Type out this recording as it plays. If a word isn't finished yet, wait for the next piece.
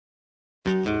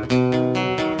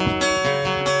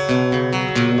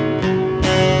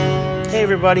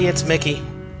everybody, it's Mickey.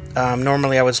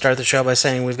 Normally I would start the show by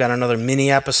saying we've got another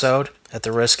mini episode at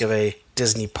the risk of a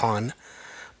Disney pun.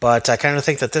 But I kind of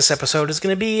think that this episode is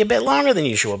going to be a bit longer than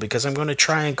usual because I'm going to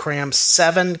try and cram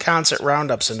 7 concert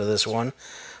roundups into this one.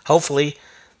 Hopefully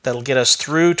that'll get us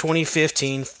through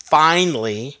 2015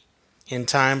 finally in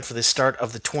time for the start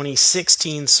of the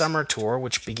 2016 summer tour,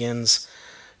 which begins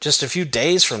just a few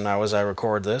days from now as I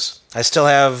record this. I still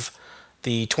have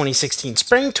the 2016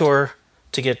 spring tour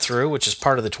to get through, which is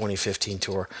part of the 2015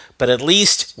 tour, but at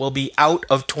least we'll be out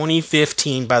of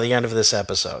 2015 by the end of this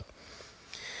episode.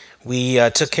 We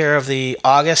took care of the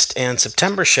August and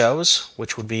September shows,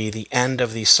 which would be the end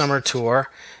of the summer tour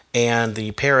and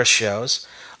the Paris shows.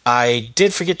 I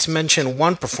did forget to mention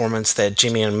one performance that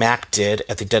Jimmy and Mac did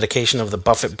at the dedication of the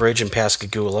Buffett Bridge in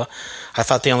Pascagoula. I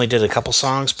thought they only did a couple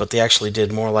songs, but they actually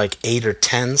did more like 8 or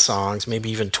 10 songs,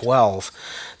 maybe even 12.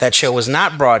 That show was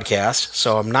not broadcast,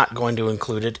 so I'm not going to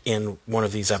include it in one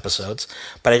of these episodes,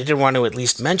 but I did want to at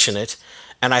least mention it,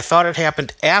 and I thought it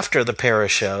happened after the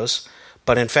Paris shows,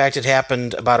 but in fact it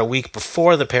happened about a week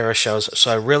before the Paris shows,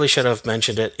 so I really should have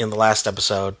mentioned it in the last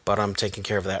episode, but I'm taking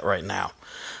care of that right now.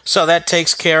 So that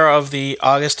takes care of the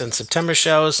August and September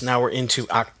shows. Now we're into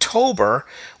October,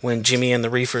 when Jimmy and the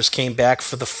Reefers came back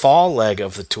for the fall leg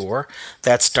of the tour.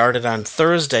 That started on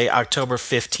Thursday, October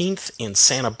 15th in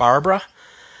Santa Barbara.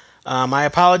 My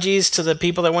apologies to the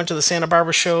people that went to the Santa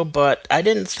Barbara show, but I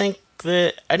didn't think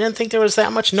there was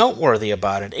that much noteworthy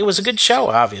about it. It was a good show,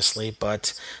 obviously,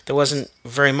 but there wasn't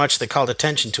very much that called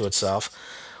attention to itself.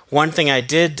 One thing I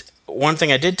did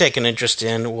take an interest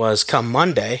in was Come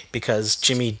Monday, because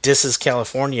Jimmy disses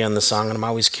California in the song, and I'm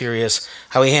always curious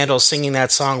how he handles singing that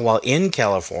song while in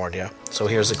California. So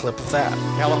here's a clip of that.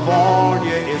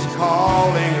 California is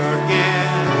calling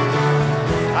again.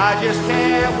 I just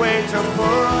can't wait to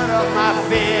put up my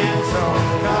fence.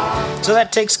 So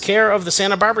that takes care of the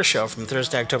Santa Barbara show from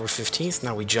Thursday, October 15th.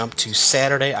 Now we jump to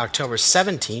Saturday, October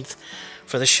 17th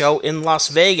for the show in Las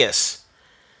Vegas.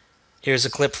 Here's a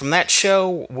clip from that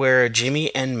show where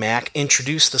Jimmy and Mac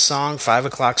introduce the song 5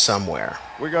 O'Clock Somewhere.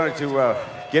 We're going to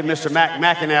get Mr. Mac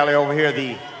McAnally over here,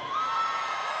 the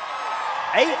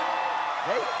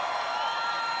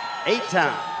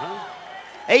eight-time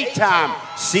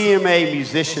CMA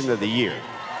Musician of the Year.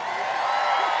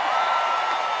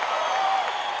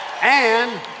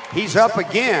 And he's up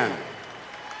again.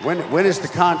 When is the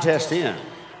contest in?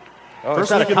 Oh,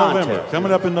 First week in November.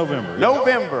 Coming up in November.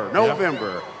 November.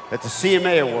 Yep. At the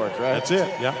CMA Awards, right? That's it,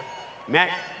 yeah.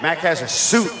 Mac has a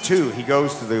suit, too. He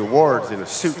goes to the awards in a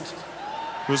suit.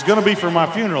 It was going to be for my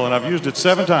funeral, and I've used it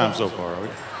 7 times so far.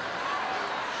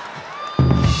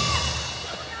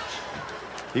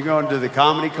 You going to the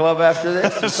comedy club after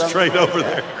this? Straight over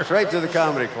there. Straight to the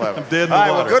comedy club. I'm dead in the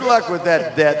water. water. Well, good luck with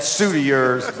that suit of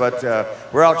yours, but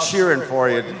we're out cheering for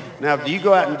you. Now, do you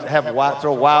go out and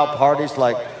throw wild parties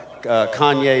like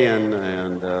Kanye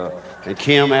and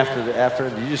Kim after?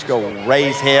 Do you just go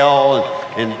raise hell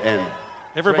and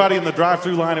everybody in the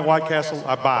drive-through line at White Castle?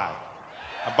 I buy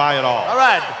it all. All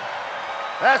right,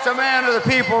 that's a man of the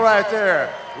people right there.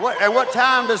 What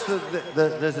time does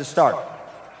it start?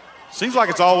 Seems like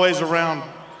it's always around.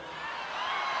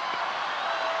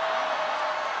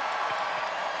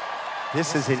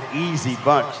 This is an easy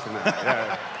bunch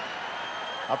tonight.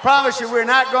 I promise you, we're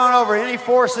not going over any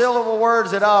 4-syllable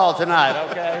words at all tonight,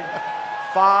 okay?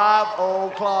 5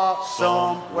 o'clock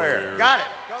somewhere. Got it.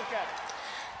 Go, Cat.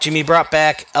 Jimmy brought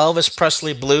back Elvis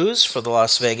Presley Blues for the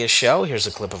Las Vegas show. Here's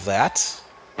a clip of that.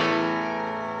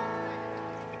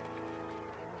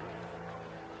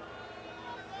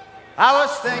 I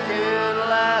was thinking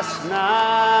last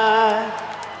night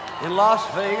in Las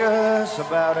Vegas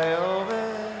about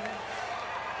Elvis.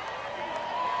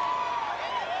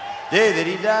 Day that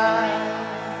he died,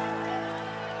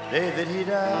 day that he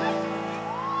died.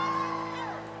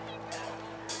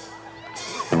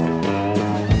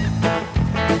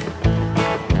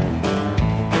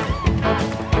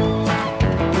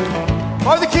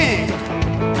 For the king,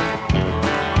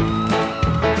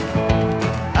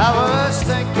 I was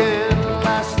thinking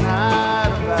last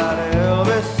night about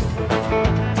Elvis.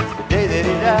 The day that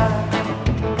he died,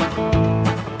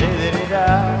 the day that he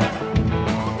died.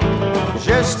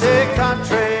 Just a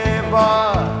country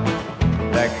boy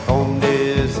that combed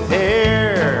his hair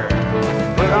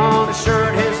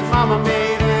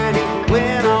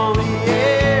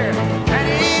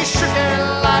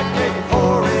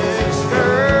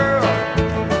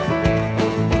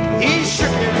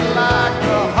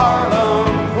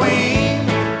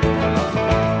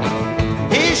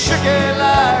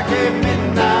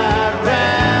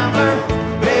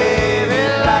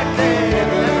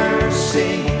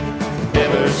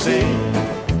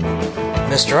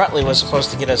Mr. Utley was supposed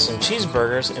to get us some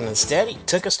cheeseburgers, and instead he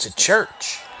took us to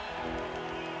church.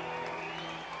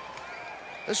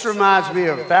 This reminds me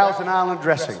of Thousand Island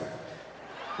dressing,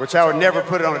 which I would never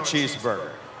put on a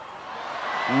cheeseburger.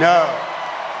 No.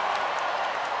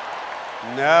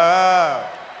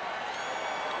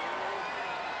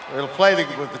 It'll play the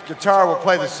guitar will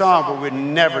play the song, but we'd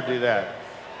never do that.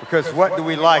 Because what do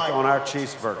we like on our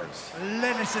cheeseburgers?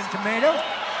 Lettuce and tomato.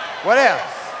 What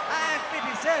else?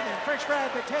 I-57, French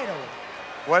fried potato.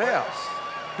 What else?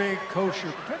 Big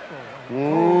kosher pickle.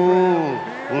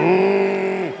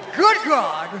 Good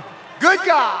God! Good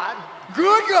God!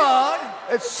 Good God!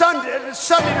 It's Sunday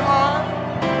tomorrow.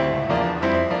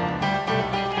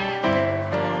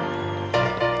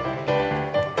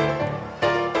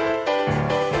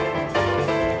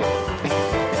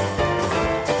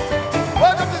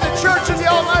 Welcome to the Church of the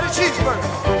Almighty Cheeseburger.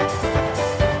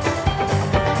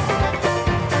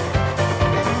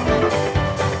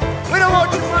 We don't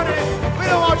want your money. We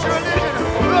don't want your religion.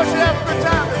 We want you to have a good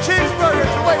time. The cheeseburger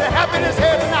is the way to happiness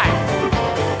here tonight.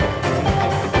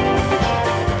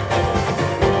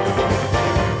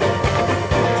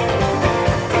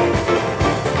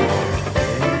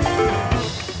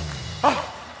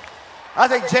 I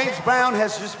think James Brown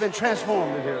has just been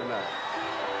transformed in here tonight.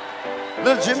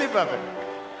 Little Jimmy Buffett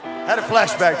had a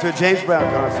flashback to a James Brown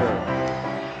concert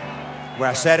where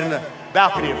I sat in the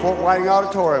balcony at Fort Whiting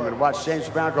Auditorium and watched James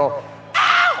Brown go,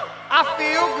 "Ow! I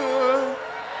feel good."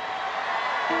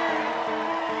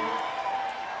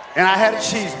 And I had a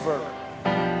cheeseburger.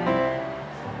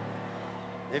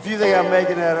 If you think I'm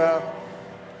making that up,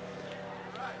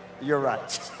 you're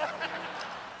right.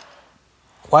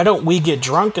 Why Don't We Get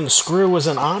Drunk and Screw was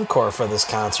an encore for this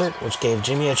concert, which gave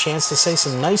Jimmy a chance to say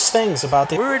some nice things about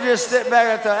the... We were just sitting back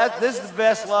and thought, this is the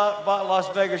best Las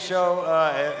Vegas show,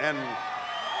 and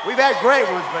we've had great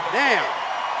ones, but damn,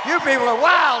 you people are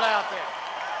wild out there.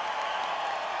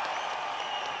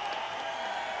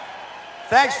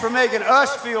 Thanks for making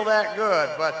us feel that good,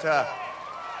 but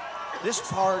this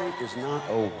party is not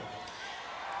over.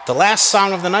 The last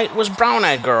song of the night was Brown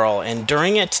Eyed Girl, and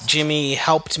during it, Jimmy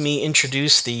helped me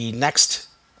introduce the next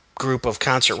group of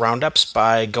concert roundups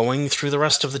by going through the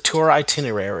rest of the tour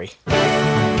itinerary.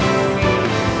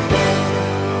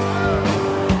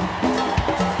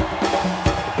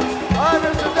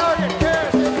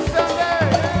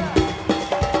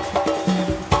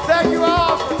 Thank you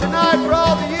all for tonight, for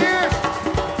all the years.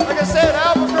 Like I said,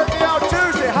 Albuquerque on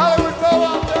Tuesday, Hollywood Bowl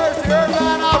on Thursday,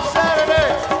 Irvine on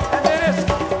Saturday, and then it's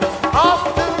off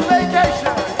to the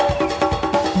vacation.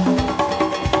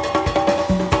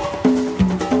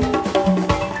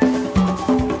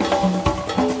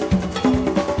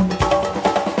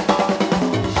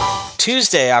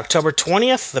 Tuesday, October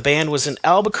 20th, the band was in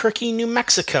Albuquerque, New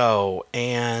Mexico,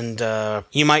 and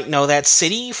you might know that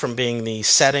city from being the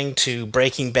setting to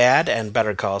Breaking Bad and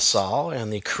Better Call Saul,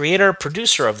 and the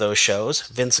creator-producer of those shows,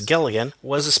 Vince Gilligan,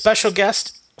 was a special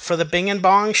guest for the Bing and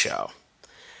Bong Show.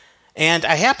 And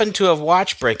I happened to have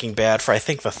watched Breaking Bad for, I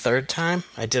think, the third time.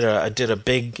 I did a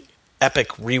big, epic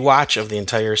rewatch of the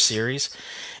entire series,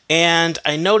 and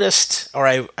I noticed, or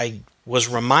I was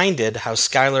reminded how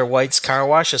Skylar White's car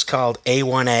wash is called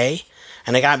A1A,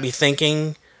 and it got me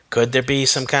thinking, could there be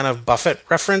some kind of Buffett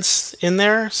reference in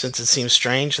there, since it seems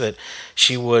strange that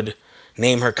she would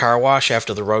name her car wash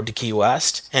after the road to Key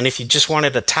West? And if you just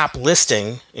wanted a top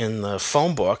listing in the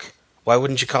phone book, why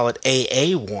wouldn't you call it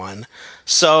AA1?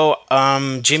 So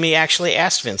Jimmy actually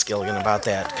asked Vince Gilligan about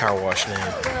that car wash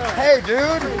name. Hey,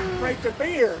 dude. Great to be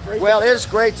here. Well, it's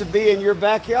great to be in your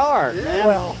backyard, man.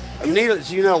 Well, Needless,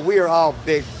 you know, we are all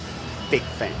big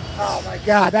fans. oh my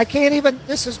God, I can't even.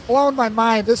 This has blown my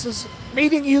mind. This is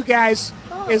meeting you guys.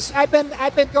 I've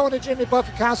been going to Jimmy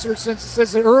Buffett concerts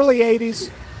since the early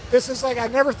 '80s. This is like I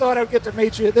never thought I would get to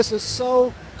meet you. This is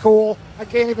so cool. I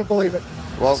can't even believe it.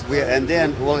 Well,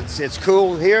 it's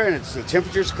cool here, and the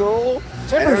temperature's cool.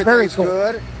 Temperature's very cool.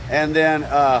 Good. And then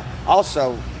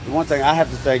also, the one thing I have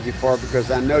to thank you for,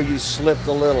 because I know you slipped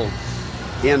a little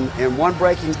in one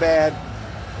Breaking Bad.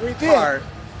 We did. Part.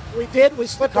 We did. We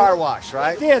slipped. Car wash,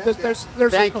 right? We did. There's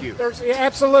Thank you.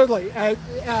 Absolutely.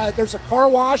 There's a car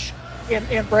wash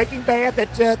in Breaking Bad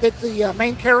that the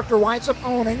main character winds up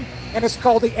owning, and it's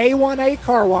called the A1A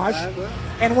car wash.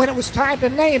 And when it was time to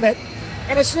name it,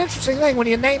 and it's an interesting thing, when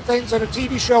you name things in a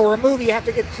TV show or a movie, you have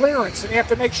to get clearance, and you have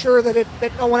to make sure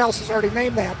that no one else has already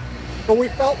named that. But we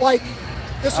felt like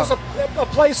This was a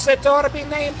place that ought to be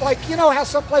named, like, you know how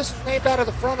some places are named out of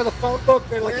the front of the phone book?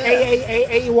 They're like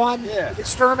AAAA1,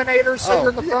 Exterminators, so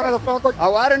you're in the front of the phone book.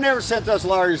 Oh, I'd have never sent those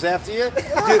lawyers after you.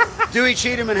 Dewey,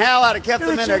 Cheatham, and Hal, I'd have kept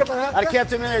them in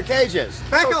their cages.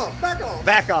 Back off.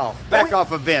 Back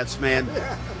off of Vince, man.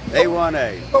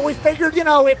 A1A. But we figured, you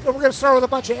know, if we're going to start with a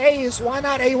bunch of A's, why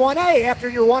not A1A after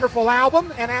your wonderful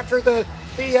album and after the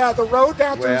road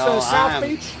down through South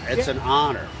Beach? It's an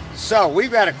honor. So we've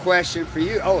got a question for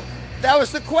you. Oh, that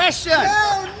was the question.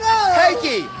 No.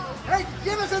 Hakey. Hey,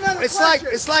 give us another question.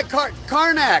 It's like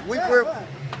Karnak.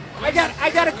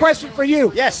 I got a question for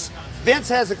you. Yes. Vince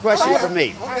has a question for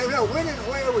me. Okay, no, when and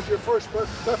where was your first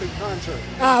Buffy concert?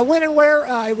 When and where?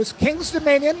 It was King's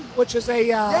Dominion, which is a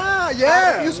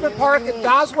amusement park in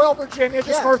Doswell, Virginia,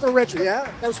 just north of Richmond.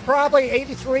 Yeah. That was probably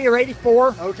 83 or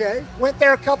 84. Okay. Went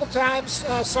there a couple times.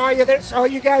 Saw you there. Saw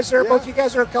you guys there. Yeah. Both you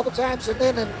guys there a couple times. And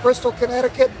then in Bristol,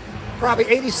 Connecticut, probably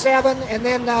 87. And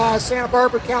then Santa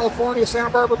Barbara, California, Santa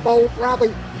Barbara Bowl,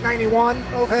 probably 91.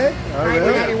 Okay.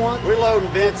 91. We're loading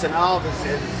Vince and all of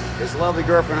his lovely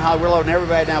girlfriend Holly. We're loading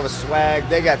everybody down with swag.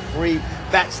 They got free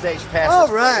backstage passes. All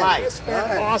right. For life. It's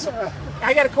been awesome.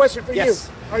 I got a question for Yes.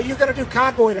 you. Are you going to do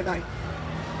Convoy tonight?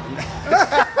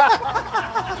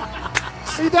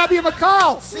 C.W.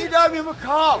 McCall. C.W.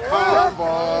 McCall. Come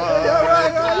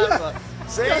on.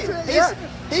 See,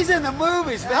 he's in the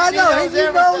movies, man. I know. He knows You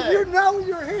everything. know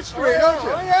your history, don't you?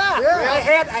 Oh, yeah.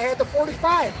 Yeah. I had the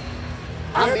 45.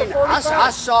 I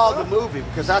saw the movie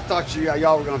because I thought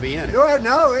y'all were going to be in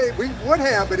it. We would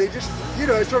have, but it just,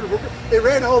 it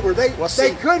ran over. They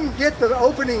couldn't get the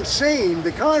opening scene,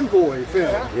 the Convoy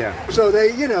film. Yeah. So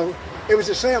it was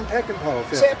a Sam Peckinpah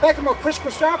film. Sam Peckinpah, Chris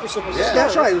Christopherson was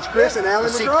That's right. It was Chris and Alan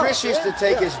See, McGraw. Chris used to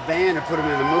take his band and put them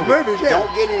in the movie. Movies, yeah.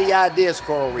 Don't get any ideas,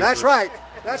 Coral Reefers. That's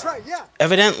right. Yeah.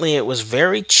 Evidently, it was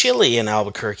very chilly in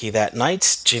Albuquerque that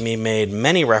night. Jimmy made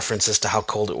many references to how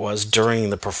cold it was during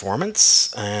the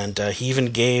performance, and he even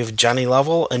gave Johnny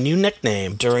Lovell a new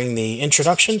nickname during the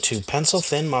introduction to Pencil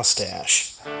Thin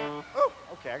Mustache. Oh,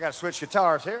 okay, I got to switch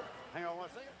guitars here. Hang on one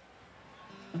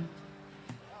second.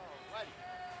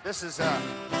 This is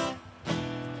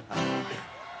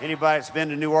anybody that's been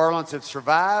to New Orleans that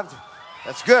survived.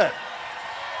 That's good.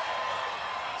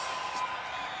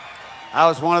 I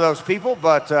was one of those people,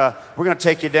 but we're going to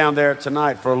take you down there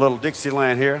tonight for a little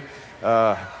Dixieland here,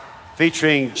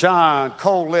 featuring John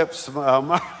Cold Lips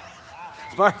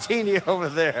Martini over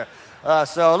there.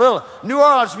 So a little New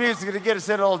Orleans music to get us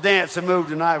in a little dance and move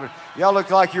tonight. But y'all look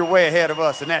like you're way ahead of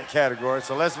us in that category,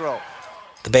 so let's roll.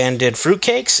 The band did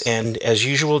Fruitcakes, and as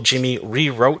usual, Jimmy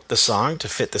rewrote the song to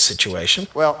fit the situation.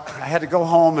 Well, I had to go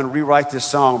home and rewrite this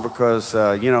song because,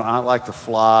 I like to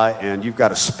fly, and you've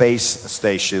got a space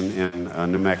station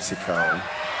in New Mexico.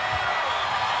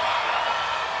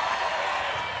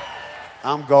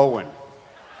 I'm going.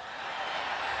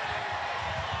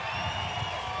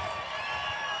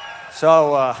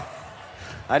 So,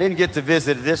 I didn't get to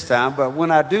visit it this time, but when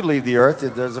I do leave the Earth,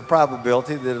 there's a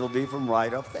probability that it'll be from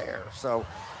right up there. So,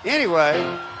 anyway,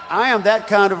 I am that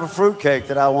kind of a fruitcake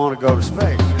that I want to go to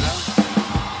space,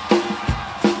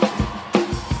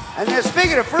 And then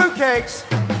speaking of fruitcakes,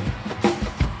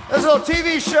 there's a little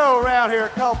TV show around here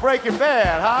called Breaking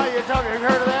Bad, huh? Have you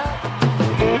heard of that?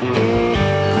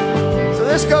 So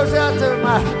this goes out to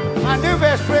my new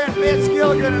best friend, Vince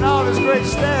Gilligan, and all of his great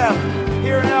staff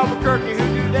here in Albuquerque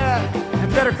who do that.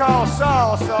 Better Call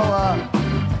Saul. So,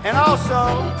 and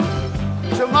also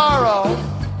tomorrow,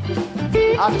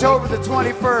 October the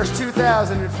 21st,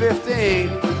 2015,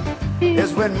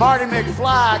 is when Marty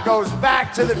McFly goes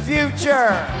back to the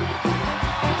future.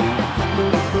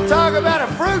 Talk about a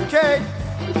fruitcake.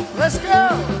 Let's go.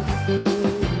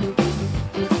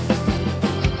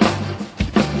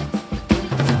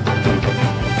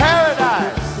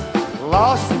 Paradise,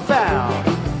 lost and found.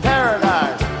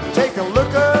 Paradise, take a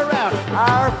look around.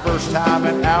 Our first time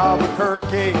in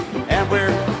Albuquerque, and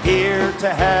we're here to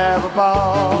have a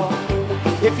ball.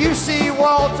 If you see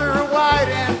Walter White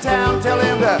in town, tell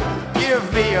him to give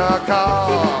me a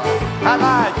call. I'd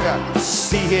like to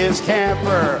see his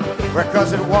camper where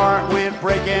Cousin Warren went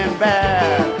breaking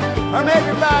bad, or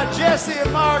maybe buy Jesse a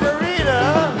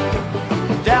margarita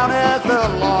down at the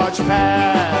launch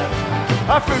pad.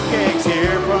 Our fruitcakes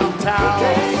here from town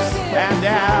and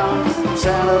down from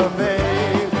Santa Fe.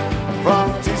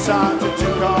 From Tucson to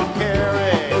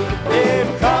Tucumcari,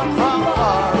 they've come from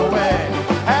far away.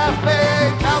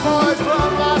 Half-baked cowboys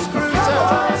from Las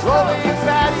Cruces, rolling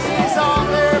fatties on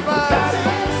their butts.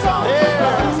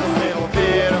 There's a little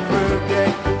bit of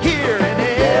fruitcake here in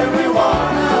every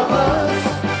one of us.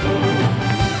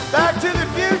 Back to the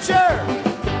future.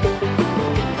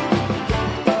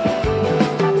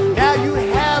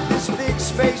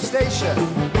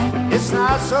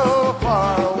 not so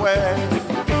far away.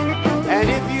 And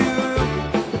if you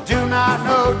do not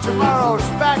know tomorrow's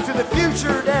Back to the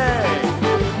Future day,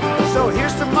 so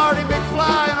here's to Marty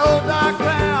McFly and old Doc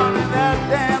Brown and that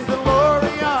damn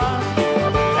DeLorean,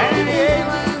 and any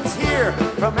aliens here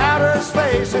from outer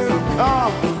space who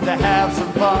come to have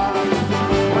some fun.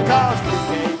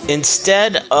 Because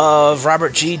instead of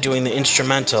Robert G. doing the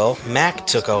instrumental, Mac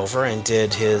took over and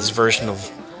did his version of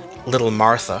Little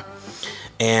Martha.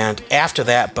 And after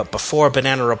that, but before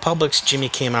Banana Republic's, Jimmy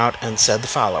came out and said the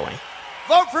following.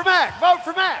 Vote for Mac! Vote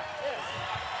for Mac!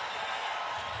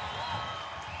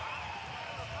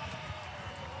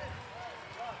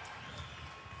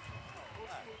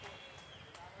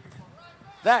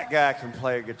 That guy can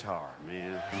play a guitar,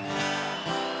 man.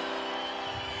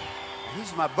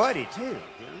 He's my buddy, too. You know?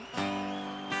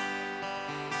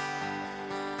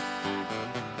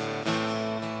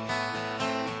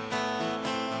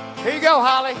 Here you go,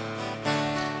 Holly.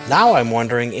 Now I'm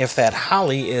wondering if that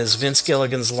Holly is Vince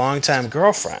Gilligan's longtime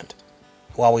girlfriend.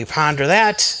 While we ponder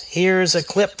that, here's a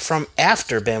clip from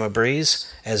after Bama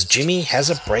Breeze as Jimmy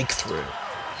has a breakthrough.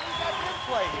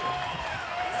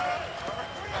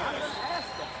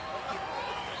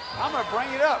 I'm going to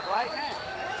bring it up right now.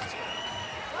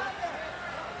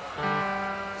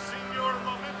 Senor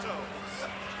Momento.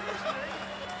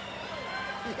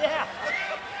 Yeah.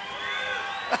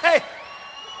 Hey.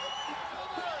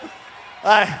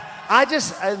 I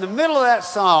just, in the middle of that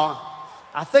song,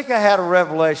 I think I had a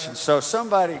revelation. So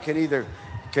somebody can either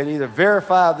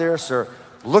verify this or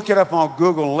look it up on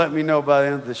Google and let me know by the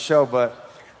end of the show.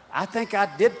 But I think I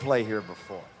did play here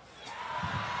before.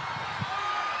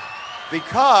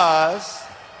 Because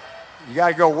you got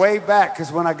to go way back,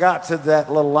 because when I got to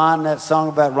that little line in that song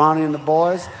about Ronnie and the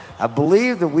Boys, I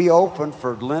believe that we opened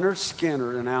for Leonard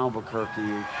Skinner in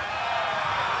Albuquerque.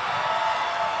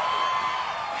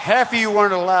 Half of you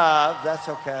weren't alive, that's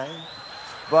okay.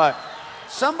 But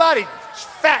somebody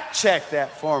fact check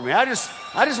that for me. I just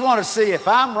want to see if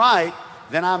I'm right,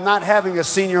 then I'm not having a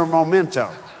senior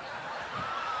memento.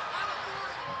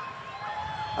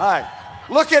 All right.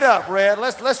 Look it up, Red.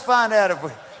 Let's find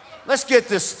out let's get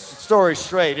this story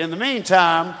straight. In the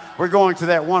meantime, we're going to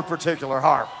that one particular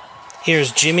harp.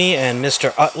 Here's Jimmy and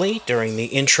Mr. Utley during the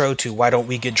intro to Why Don't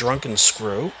We Get Drunk and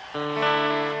Screw.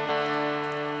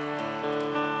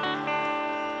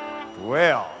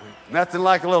 Well, nothing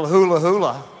like a little hula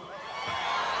hula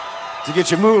to get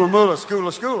your moolah moolah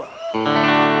skoola skoola.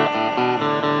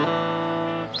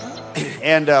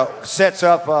 And sets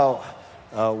up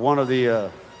one of the...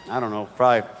 I don't know,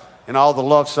 probably in all the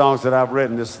love songs that I've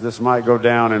written, this might go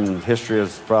down in history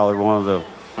as probably one of the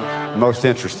most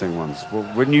interesting ones. Well,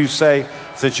 wouldn't you say,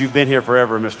 since you've been here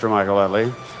forever, Mr. Michael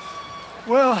Utley?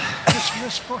 Well, is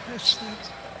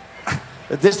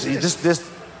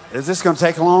this going to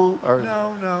take long? Or?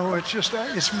 No,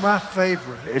 it's my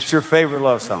favorite. It's your favorite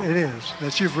love song? It is,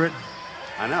 that you've written.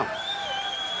 I know.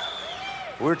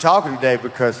 We were talking today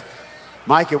because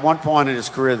Mike, at one point in his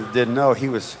career that didn't know, he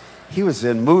was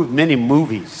in many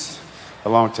movies a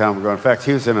long time ago. In fact,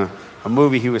 he was in a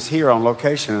movie. He was here on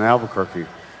location in Albuquerque.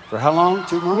 For how long?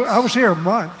 2 months? Well, I was here a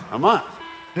month. A month.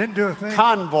 Didn't do a thing.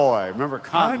 Convoy. Remember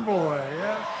Convoy? Convoy,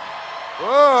 yeah.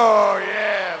 Oh,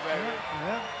 yeah, baby.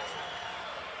 Yeah.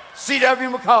 C.W.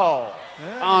 McCall.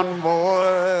 Yeah.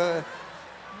 Convoy.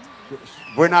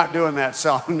 We're not doing that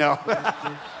song, no.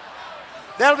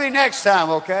 That'll be next time,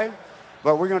 okay?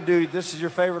 But we're going to do, this is your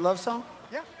favorite love song?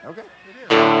 Yeah. Okay. It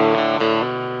is.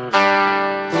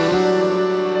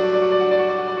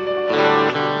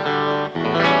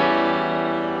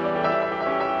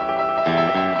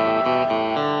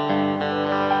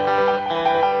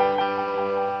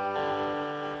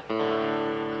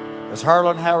 As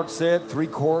Harlan Howard said, 3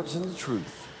 chords and the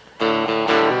truth.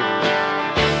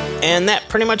 And that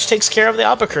pretty much takes care of the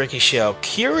Albuquerque show.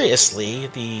 Curiously,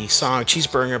 the song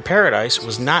Cheeseburger in Paradise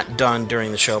was not done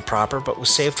during the show proper, but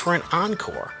was saved for an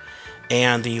encore.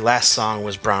 And the last song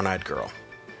was Brown Eyed Girl.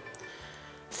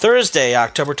 Thursday,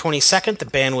 October 22nd, the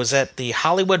band was at the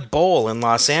Hollywood Bowl in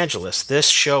Los Angeles. This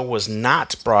show was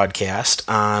not broadcast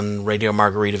on Radio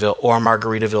Margaritaville or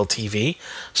Margaritaville TV,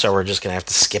 so we're just going to have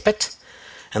to skip it.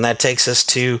 And that takes us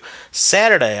to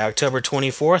Saturday, October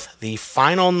 24th, the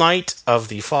final night of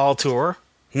the fall tour.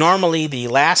 Normally, the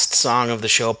last song of the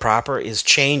show proper is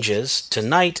Changes.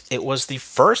 Tonight, it was the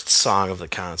first song of the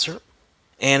concert.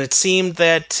 And it seemed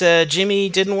that Jimmy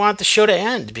didn't want the show to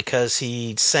end because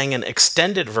he sang an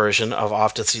extended version of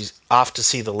Off to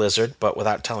See the Lizard, but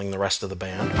without telling the rest of the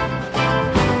band.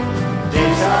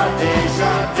 Deja,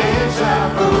 deja, deja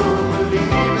vu, believe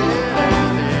it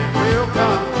and it will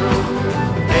come true.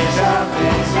 Deja,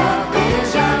 deja,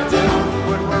 deja vu,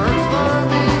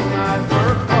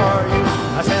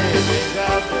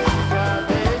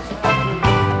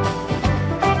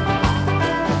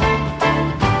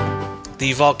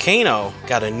 The volcano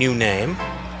got a new name.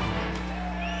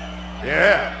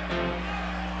 Yeah.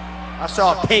 I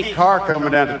saw a pink car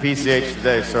coming down to PCH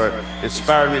today, so it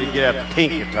inspired me to get out the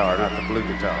pink guitar, not the blue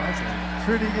guitar. That's a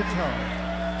pretty guitar.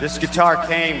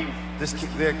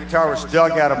 The guitar was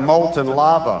dug out of molten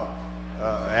lava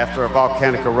after a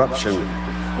volcanic eruption.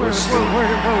 Where was that?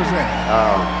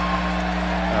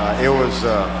 It was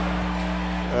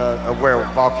where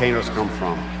volcanoes come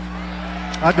from.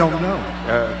 I don't know.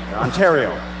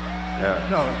 Ontario.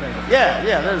 No. Yeah.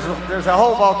 There's a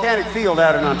whole volcanic field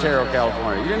out in Ontario,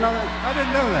 California. You didn't know that? I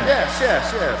didn't know that.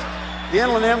 Yes. The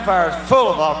Inland Empire is full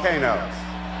of volcanoes.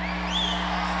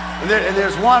 And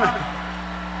there's one.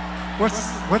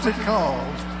 What's it called?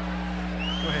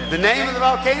 Go ahead. The name of the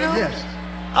volcano? Yes.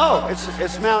 Oh,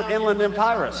 it's Mount Inland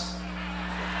Empirus.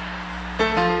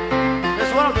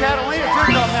 There's one on Catalina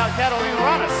too called Mount Catalina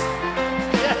Uranus.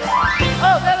 Yes.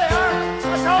 Oh, there they are.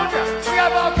 I told you. We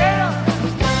got volcanoes.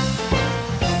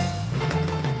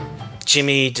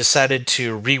 Jimmy decided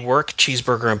to rework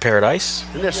Cheeseburger in Paradise.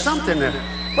 And there's something that.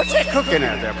 What's that cooking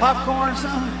out there? Popcorn or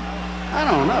something? I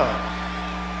don't know.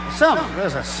 Something.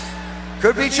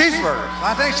 Could be cheeseburgers.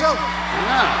 I think so.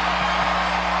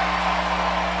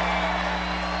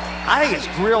 I think it's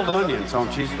grilled onions on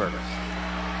cheeseburgers.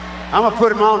 I'm going to put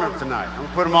them on them tonight. I'm going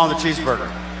to put them on the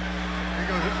cheeseburger.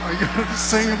 Are you going to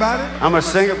sing about it? I'm going to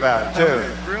sing about it, too.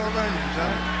 Okay, grilled onions,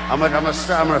 huh? I'm going to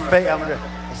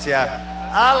see,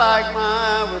 I like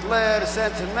mine with lettuce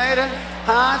and tomato,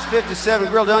 Heinz 57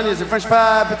 grilled onions and French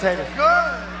fried potatoes. Good.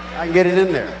 I can get it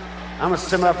in there. I'm a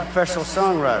semi-professional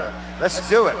songwriter. Let's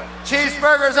do it.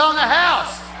 Cheeseburgers on the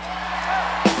house.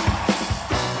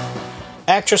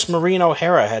 Actress Maureen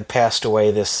O'Hara had passed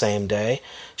away this same day.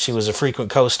 She was a frequent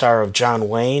co-star of John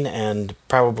Wayne and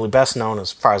probably best known,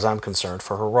 as far as I'm concerned,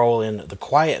 for her role in The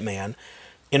Quiet Man.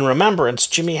 In remembrance,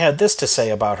 Jimmy had this to say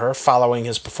about her following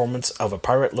his performance of A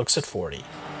Pirate Looks at 40.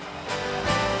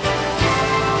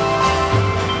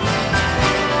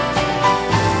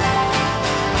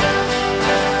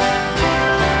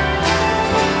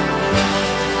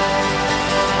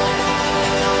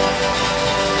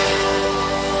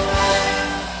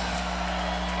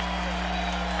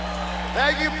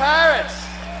 Thank you, pirates.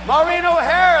 Maureen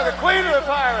O'Hara, the queen of the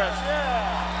pirates. Yeah.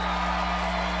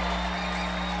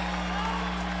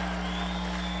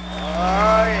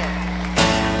 Oh,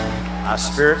 yeah. Our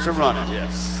spirits are running,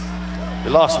 yes.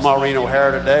 We lost Maureen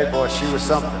O'Hara today. Boy, she was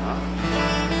something, huh?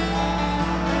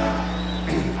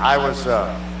 I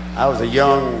was a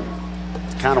young,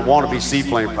 kind of wannabe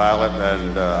seaplane pilot,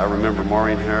 and I remember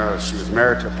Maureen O'Hara. She was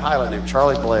married to a pilot named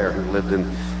Charlie Blair, who lived in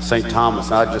St. Thomas.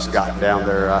 And I just got down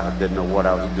there. I didn't know what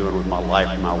I was doing with my life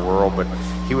and my world, but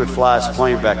he would fly his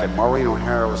plane back, and Maureen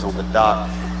O'Hara was on the dock,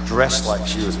 dressed like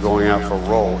she was going out for a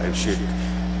roll, and she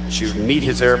would meet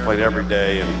his airplane every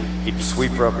day, and he'd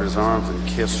sweep her up in his arms and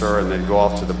kiss her, and they'd go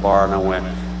off to the bar, and I went,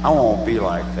 I won't be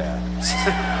like that.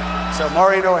 So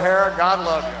Maureen O'Hara, God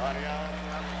love you, honey.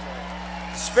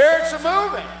 Spirits are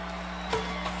moving.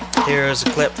 Here's a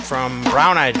clip from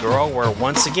Brown Eyed Girl, where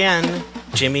once again,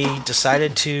 Jimmy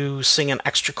decided to sing an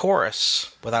extra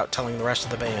chorus without telling the rest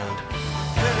of the band.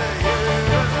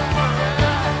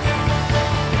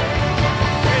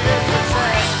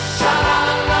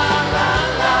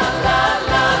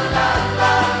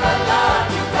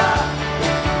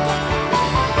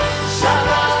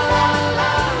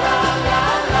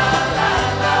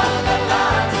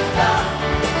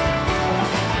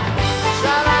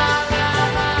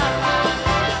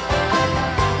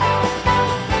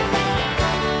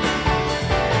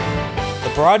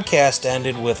 Broadcast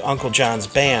ended with Uncle John's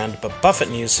Band, but Buffett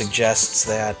News suggests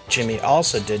that Jimmy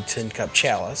also did Tin Cup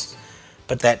Chalice,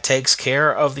 but that takes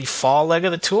care of the fall leg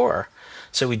of the tour.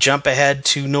 So we jump ahead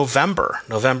to November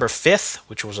 5th,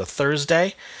 which was a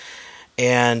Thursday,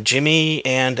 and Jimmy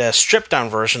and a stripped-down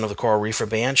version of the Coral Reefer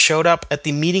Band showed up at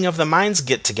the Meeting of the Minds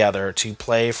get-together to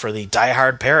play for the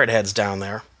die-hard Parrot Heads down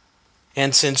there.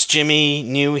 And since Jimmy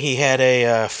knew he had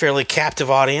a fairly captive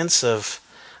audience of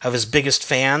his biggest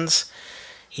fans,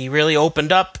 he really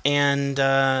opened up and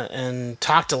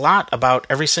talked a lot about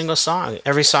every single song.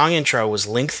 Every song intro was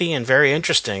lengthy and very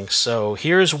interesting. So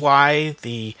here's why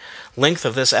the length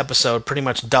of this episode pretty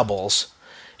much doubles.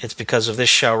 It's because of this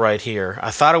show right here. I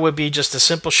thought it would be just a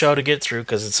simple show to get through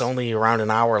because it's only around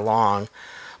an hour long.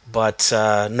 But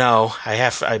no,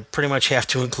 I pretty much have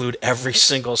to include every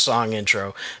single song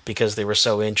intro because they were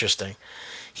so interesting.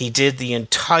 He did the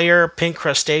entire Pink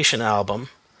Crustacean album,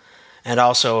 and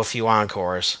also a few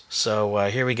encores. So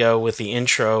here we go with the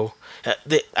intro.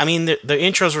 The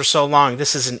intros were so long,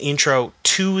 this is an intro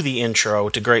to the intro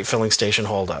to Great Filling Station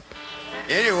Hold Up.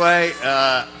 Anyway,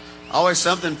 Always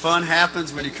something fun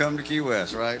happens when you come to Key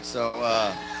West, right? So,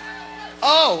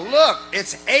 oh, look,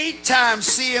 it's 8-time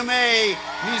CMA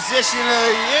Musician of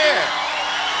the Year.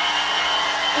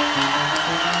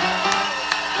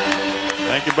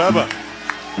 Thank you, Bubba.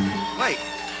 Wait,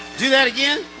 do that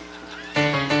again?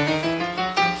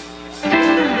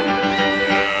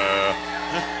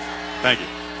 Thank you.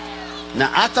 Now,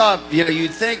 I thought,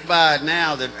 you'd think by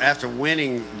now that after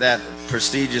winning that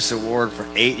prestigious award for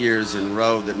 8 years in a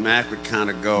row that Mac would kind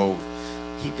of go,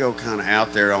 he'd go kind of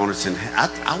out there on us, and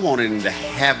I wanted him to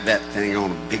have that thing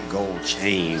on a big gold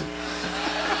chain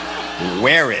and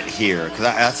wear it here,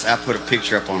 because I put a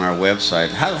picture up on our website.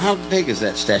 How big is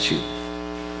that statue?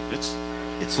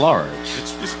 It's large.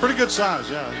 It's pretty good size,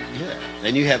 yeah. Yeah.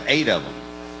 And you have 8 of them.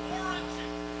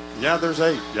 Yeah, there's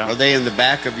 8. Yeah. Are they in the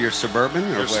back of your Suburban,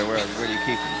 or where do you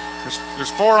keep them? There's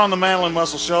 4 on the mantle in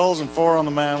Muscle Shoals and 4 on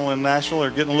the mantle in Nashville.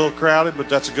 They're getting a little crowded, but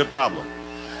that's a good problem.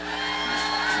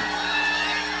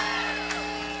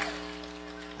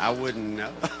 I wouldn't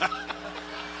know.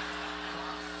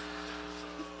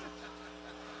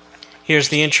 Here's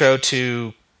the intro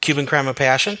to Cuban Crime of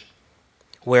Passion,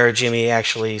 where Jimmy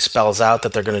actually spells out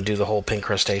that they're going to do the whole Pink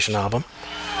Crustacean album.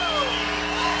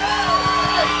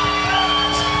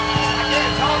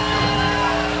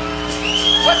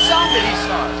 What song did he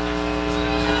start?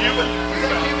 Cuban?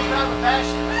 Cuban Crime of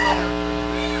Passion.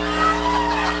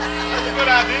 That's a good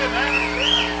idea, man.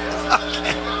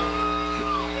 Okay.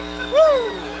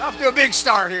 Woo! Off to a big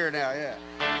start here now, yeah.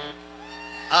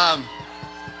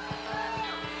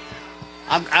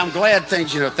 I'm glad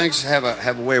things have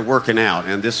a way of working out,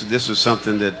 and this was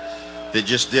something that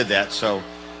just did that. So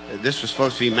this was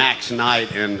supposed to be Mac's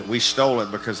night, and we stole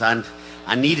it because I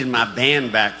needed my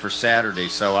band back for Saturday.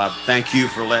 So I thank you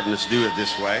for letting us do it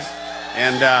this way.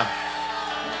 And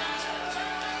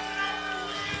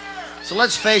so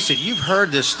let's face it, you've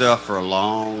heard this stuff for a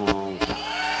long, long time.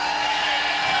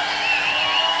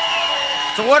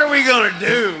 So what are we gonna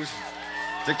do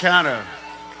to kind of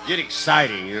get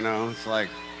exciting, It's like,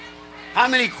 how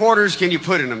many quarters can you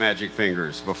put in the Magic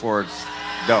Fingers before it's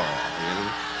dull,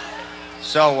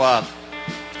 So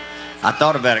I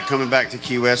thought about it coming back to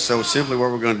Key West. So simply what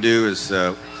we're going to do is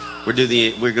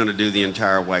we're going to do the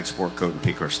entire White Sport Coat and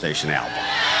Pink Crustacean album.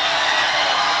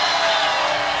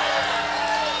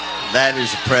 That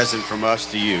is a present from us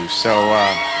to you. So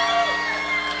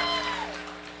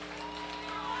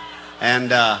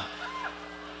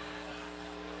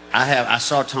I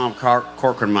saw Tom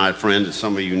Corcoran, my friend, that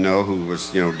some of you know, who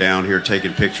was down here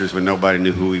taking pictures when nobody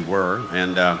knew who we were,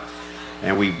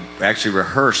 and we actually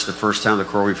rehearsed the first time the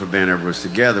Coral Reefer Band ever was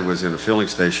together was in a filling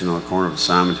station on the corner of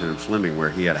Simonton and Fleming, where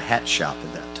he had a hat shop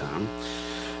at that time.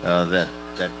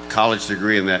 That college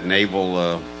degree and that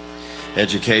naval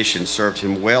education served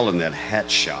him well in that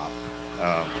hat shop.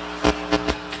 Well,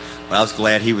 I was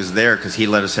glad he was there because he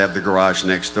let us have the garage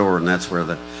next door, and that's where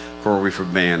the Coral Reefer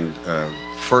Band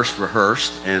first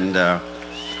rehearsed, and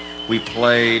we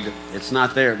played. It's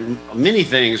not there. Many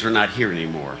things are not here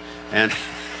anymore, and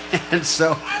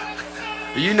so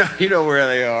you know where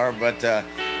they are. But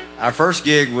our first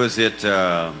gig was at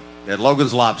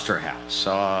Logan's Lobster House,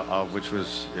 which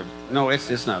was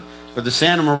it's not, but the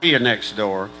Santa Maria next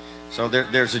door. So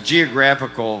there's a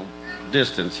geographical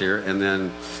distance here, and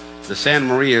then the Santa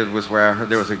Maria was where I heard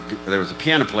there was a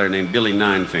piano player named Billy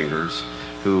Ninefingers,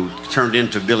 who turned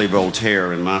into Billy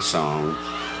Voltaire in my song.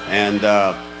 And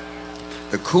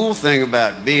the cool thing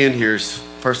about being here is,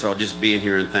 first of all, just being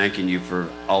here and thanking you for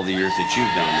all the years that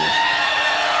you've done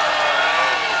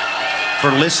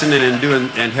this, for listening and doing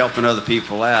and helping other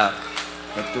people out.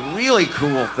 But the really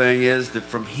cool thing is that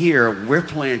from here, we're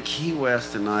playing Key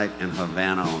West tonight and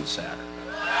Havana on Saturday.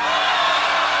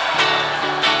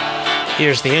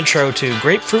 Here's the intro to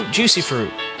Grapefruit Juicy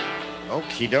Fruit.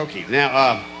 Okie dokie.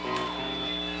 Now,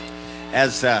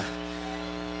 as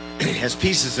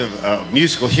pieces of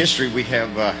musical history, we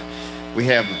have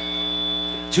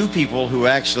two people who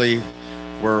actually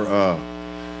were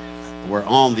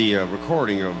on the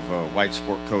recording of White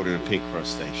Sport Coat and a Pink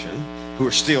Crustacean, who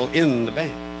are still in the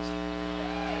band.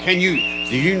 Do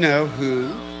you know who?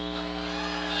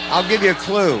 I'll give you a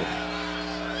clue.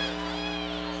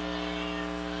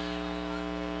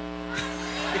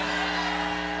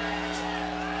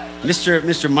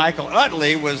 Mr. Michael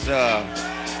Utley was.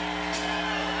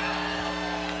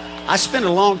 I spent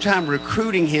a long time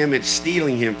recruiting him and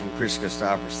stealing him from Chris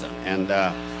Christopherson, and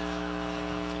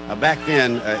back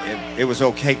then it was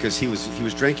okay because he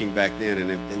was drinking back then, and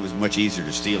it was much easier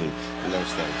to steal him in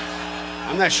those days.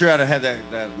 I'm not sure I'd have had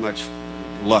that much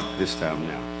luck this time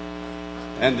now.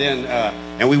 And then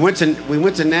and we went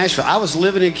to Nashville. I was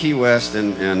living in Key West,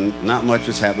 and not much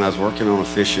was happening. I was working on a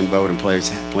fishing boat and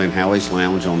playing Howie's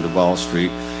Lounge on Duval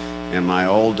Street. And my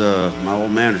old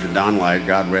manager, Don White,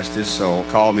 God rest his soul,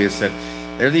 called me and said,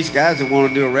 there are these guys that want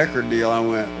to do a record deal. I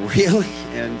went, really?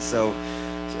 And so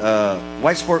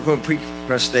White Sport Club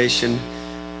Pre-Press Station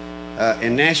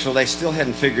in Nashville, they still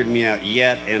hadn't figured me out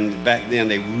yet. And back then,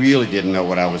 they really didn't know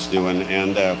what I was doing.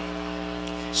 And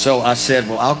so I said,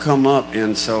 well, I'll come up.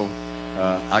 And so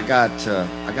I got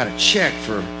a check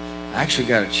I actually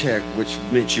got a check, which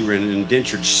meant you were an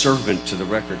indentured servant to the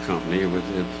record company.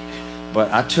 But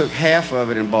I took half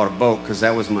of it and bought a boat because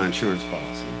that was my insurance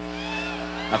policy.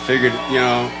 I figured,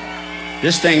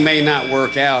 this thing may not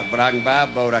work out, but I can buy a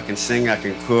boat, I can sing, I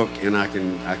can cook, and I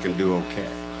can do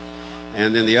okay.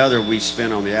 And then the other we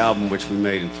spent on the album, which we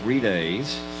made in 3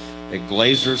 days at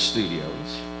Glazer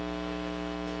Studios.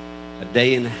 A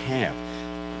day and a half.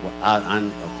 Well,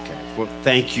 okay. Well,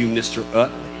 thank you, Mr.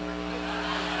 Utley.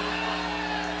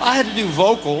 I had to do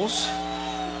vocals.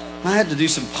 I had to do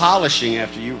some polishing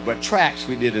after but tracks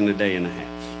we did in a day and a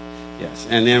half. Yes.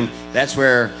 And then that's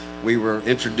where we were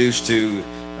introduced to,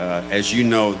 as you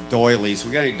know, doilies.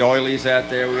 We got any doilies out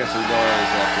there? We got some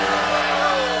doilies out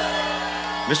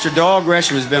there. Mr. Doyle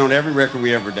Gresham has been on every record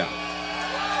we ever done.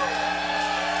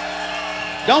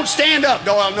 Don't stand up,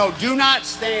 Doyle. No, do not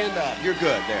stand up. You're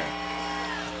good there.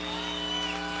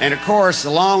 And of course,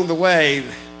 along the way,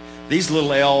 these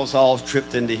little elves all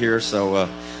tripped into here, so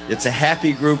it's a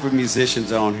happy group of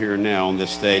musicians on here now on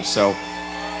this stage. So,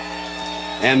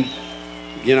 and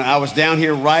I was down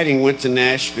here writing, went to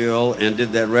Nashville and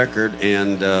did that record,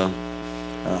 and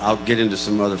I'll get into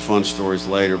some other fun stories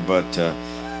later. But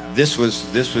this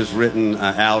was written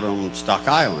out on Stock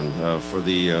Island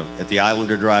at the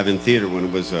Islander Drive-In Theater when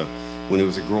it was a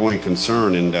growing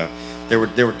concern, and there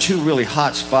were two really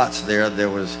hot spots there. There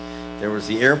was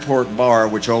the Airport Bar,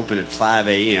 which opened at 5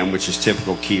 a.m., which is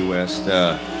typical Key West.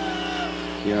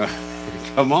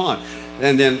 Come on.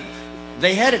 And then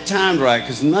they had it timed right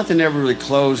because nothing ever really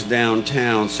closed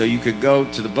downtown, so you could go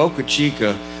to the Boca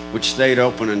Chica, which stayed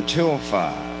open until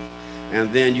 5.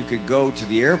 And then you could go to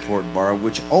the Airport Bar,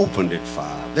 which opened at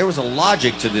 5. There was a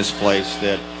logic to this place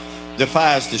that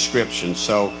defies description.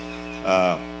 So,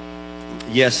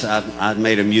 yes, I've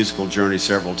made a musical journey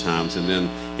several times. And then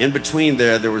in between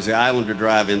there was the Islander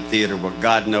Drive-In Theater, where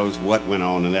God knows what went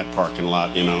on in that parking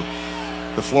lot,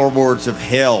 The floorboards of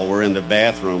hell were in the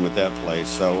bathroom at that place.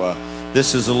 So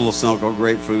this is a little song called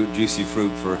Grapefruit, Juicy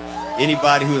Fruit for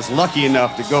anybody who is lucky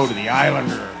enough to go to the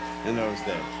Islander in those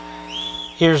days.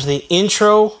 Here's the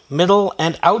intro, middle,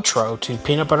 and outro to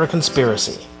Peanut Butter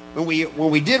Conspiracy. When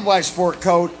we did White Sport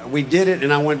Coat, we did it,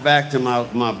 and I went back to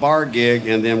my bar gig,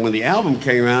 and then when the album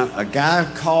came out, a guy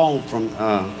called from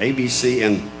ABC,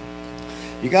 and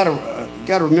you got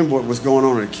to remember what was going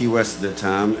on at Key West at that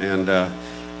time, and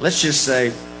let's just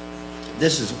say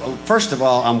first of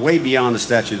all, I'm way beyond the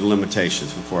statute of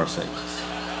limitations before I say this,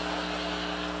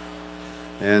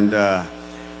 and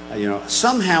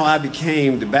somehow I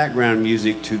became the background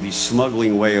music to the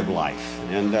smuggling way of life,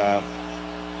 and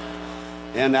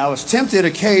I was tempted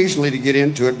occasionally to get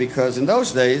into it because in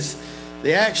those days,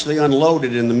 they actually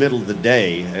unloaded in the middle of the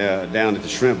day down at the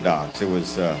shrimp docks. It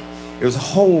was a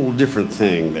whole different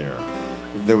thing there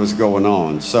that was going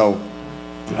on. So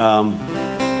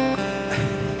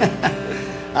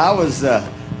I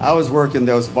was working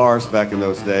those bars back in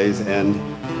those days, and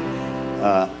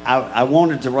I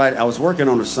wanted to write. I was working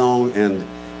on a song, and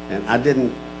I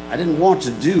didn't want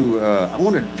to do, I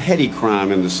wanted petty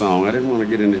crime in the song. I didn't want to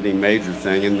get into any major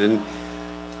thing. And then,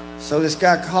 so this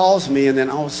guy calls me, and then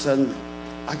all of a sudden,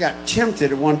 I got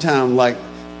tempted at one time, like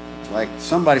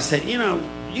somebody said,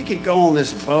 you could go on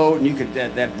this boat, and you could,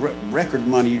 that record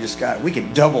money you just got, we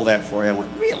could double that for you. I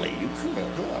went, really? You could?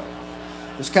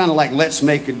 It's kind of like Let's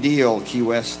Make a Deal, Key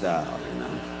West style,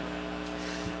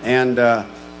 And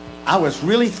I was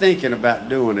really thinking about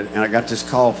doing it, and I got this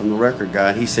call from the record guy,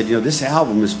 and he said, this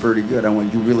album is pretty good. I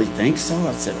went, you really think so?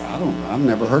 I said, I've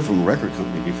never heard from a record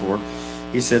company before.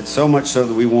 He said, so much so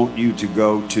that we want you to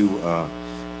go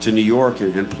to New York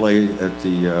and play at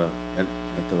the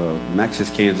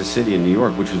Maxis Kansas City in New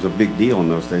York, which was a big deal in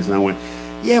those days. And I went,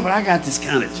 yeah, but I got this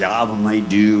kind of job I may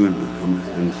do,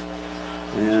 and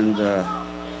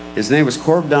his name was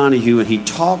Corb Donahue, and he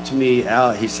talked me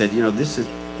out. He said,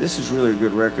 this is really a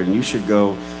good record, and you should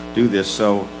go do this.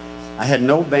 So I had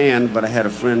no band, but I had a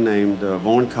friend named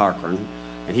Vaughn Cochran,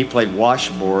 and he played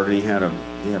washboard, and he had a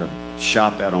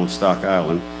shop out on Stock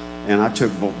Island. And I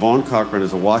took Vaughn Cochran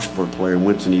as a washboard player and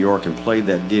went to New York and played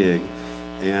that gig.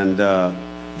 And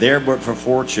there, but for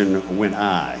fortune, went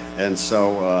I. And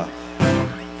so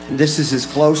This is as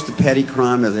close to petty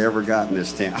crime as I ever got in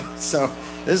this town. So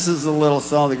this is a little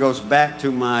song that goes back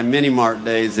to my Mini Mart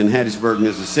days in Hattiesburg,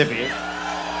 Mississippi.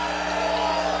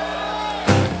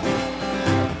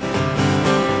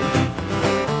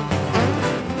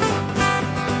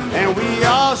 And we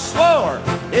all swore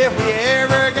if we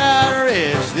ever got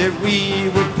rich that we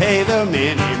would pay the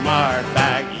Mini Mart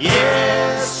back.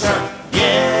 Yes, sir.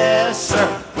 Yes,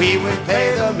 sir. We would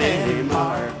pay the Mini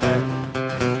Mart back.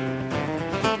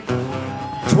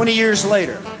 20 years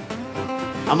later,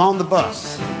 I'm on the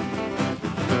bus.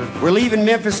 We're leaving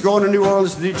Memphis, going to New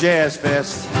Orleans to do Jazz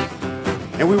Fest.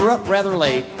 And we were up rather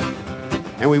late,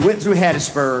 and we went through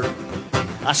Hattiesburg.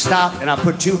 I stopped, and I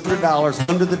put $200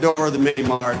 under the door of the Mini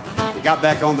Mart, and got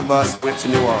back on the bus and went to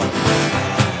New Orleans.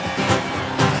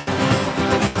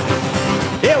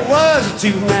 It was a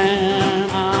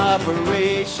two-man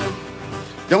operation.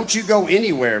 Don't you go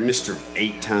anywhere, Mr.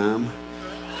 8-time.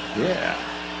 Yeah.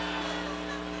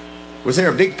 Was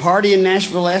there a big party in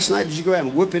Nashville last night? Did you go out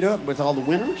and whoop it up with all the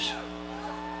winners?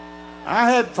 I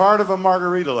had part of a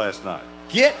margarita last night.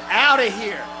 Get out of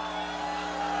here.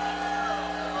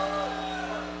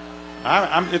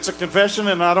 It's a confession,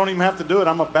 and I don't even have to do it.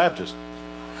 I'm a Baptist.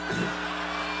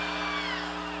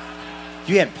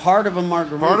 You had part of a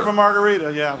margarita? Part of a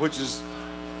margarita, yeah, which is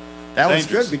That was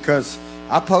dangerous. good because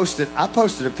I posted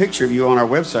a picture of you on our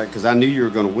website because I knew you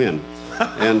were going to win.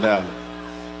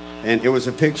 And it was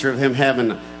a picture of him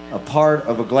having a part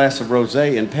of a glass of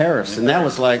rosé in Paris. And that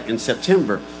was like in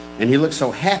September. And he looked so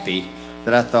happy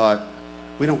that I thought,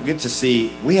 we don't get to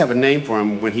see, we have a name for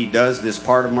him when he does this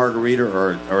part of margarita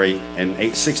or an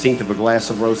 16th of a glass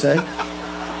of rosé.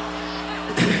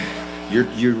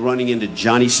 You're running into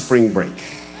Johnny Spring Break.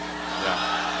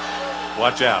 Yeah.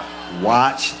 Watch out.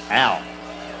 Watch out.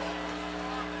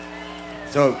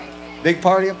 So, big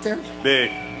party up there?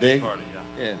 Big party,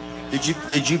 yeah. Yeah.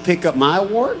 Did you pick up my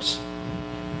awards?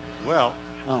 Well,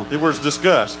 it was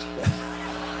discussed.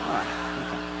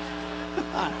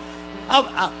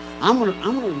 I'm gonna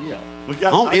yeah.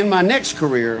 In my next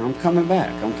career, I'm coming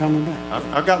back. I've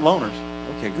got loners.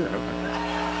 Okay, good.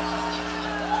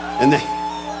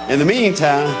 In the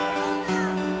meantime,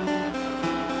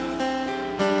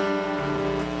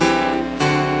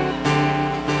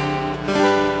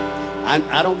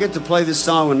 I don't get to play this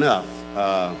song enough.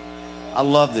 I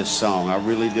love this song, I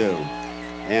really do.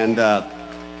 And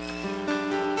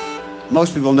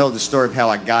most people know the story of how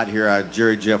I got here.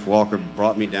 Jerry Jeff Walker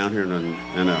brought me down here in a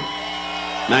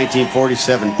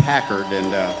 1947 Packard.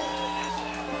 And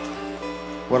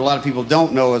what a lot of people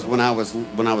don't know is when I was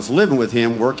living with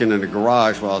him, working in a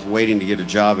garage while I was waiting to get a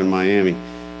job in Miami,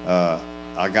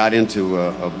 I got into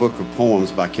a book of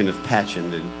poems by Kenneth Patchen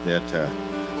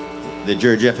that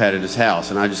Jerry Jeff had at his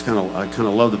house, and I kind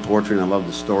of love the poetry and I love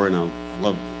the story, and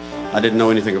I didn't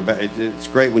know anything about it. It's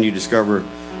great when you discover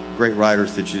great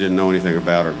writers that you didn't know anything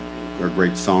about, or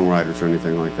great songwriters or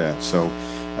anything like that. So,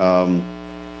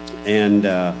 it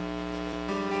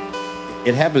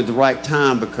happened at the right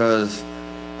time because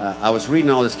I was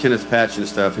reading all this Kenneth Patchen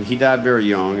stuff, and he died very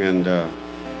young, and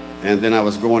then I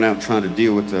was going out trying to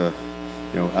deal with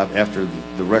after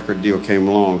the record deal came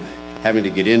along, having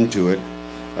to get into it.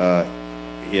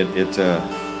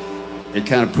 It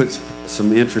kind of puts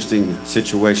some interesting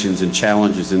situations and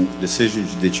challenges and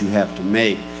decisions that you have to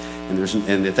make, and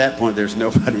at that point there's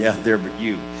nobody out there but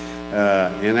you,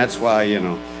 and that's why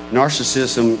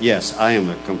narcissism. Yes, I am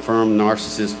a confirmed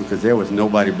narcissist because there was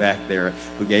nobody back there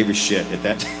who gave a shit at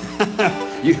that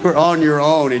time. You were on your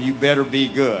own, and you better be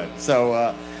good.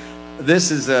 So this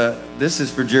is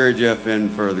for Jerry Jeff and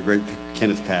for the great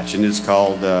Kenneth Patchen. It's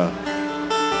called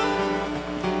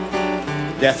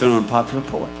Death of an Unpopular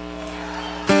Poet.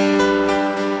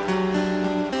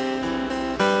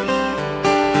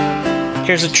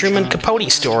 Here's a Truman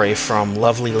Capote story from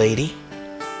Lovely Lady.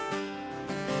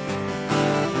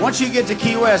 Once you get to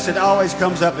Key West, it always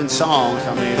comes up in songs.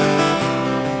 I mean,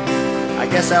 I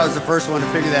guess I was the first one to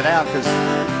figure that out because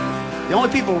the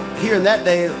only people here in that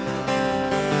day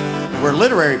were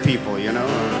literary people,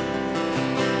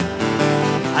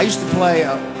 I used to play,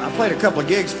 I played a couple of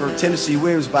gigs for Tennessee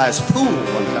Williams by his pool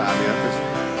one time, because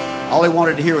all he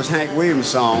wanted to hear was Hank Williams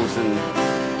songs. And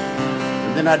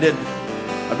then I did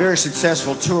a very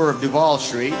successful tour of Duval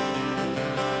Street,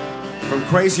 from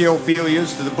Crazy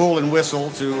Ophelia's to the Bull and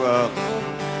Whistle to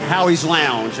Howie's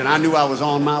Lounge, and I knew I was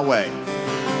on my way.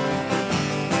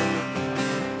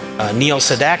 A Neil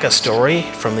Sedaka story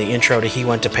from the intro to He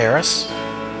Went to Paris.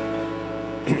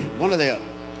 One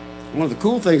of the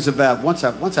cool things about once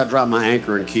I dropped my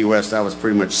anchor in Key West, I was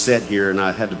pretty much set here, and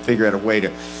I had to figure out a way to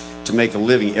to make a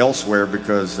living elsewhere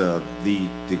because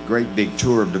the great big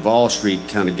tour of Duval Street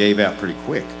kind of gave out pretty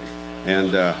quick.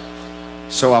 And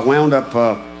so I wound up,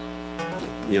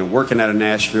 working out of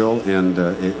Nashville. And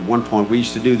at one point we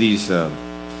used to do these,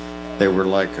 they were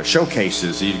like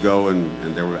showcases. You'd go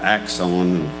and there were acts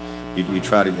on, and you'd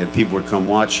try to, and people would come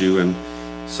watch you. And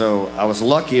so I was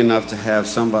lucky enough to have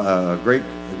a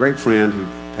great friend who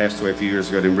passed away a few years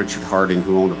ago named Richard Harding,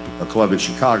 who owned a club in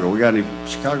Chicago. We got any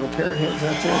Chicago Parrotheads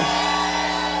out there?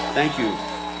 Thank you.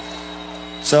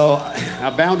 So I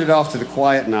bounded off to the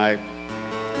Quiet Night,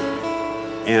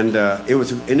 and it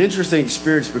was an interesting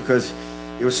experience because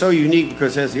it was so unique,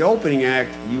 because as the opening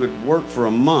act, you would work for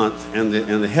a month, and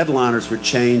the headliners would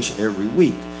change every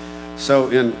week. So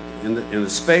in the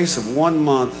space of 1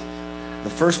 month, the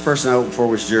first person I opened for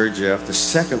was Jerry Jeff. The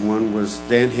second one was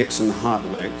Dan Hicks and the Hot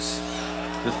Licks.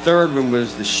 The third one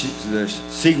was the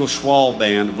Siegel Schwall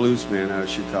Band, a blues band out of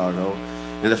Chicago.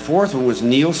 And the fourth one was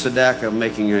Neil Sedaka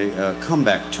making a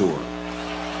comeback tour.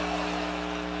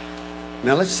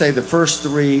 Now let's say the first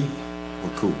three were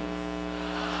cool.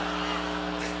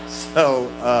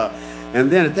 So, and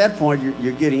then at that point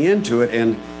you're getting into it,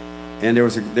 and there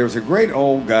was a great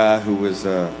old guy who was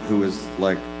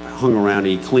like hung around.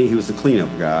 He was the cleanup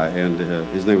guy, and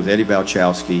his name was Eddie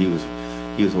Balchowski.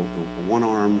 He was a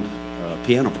one-armed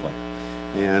piano player,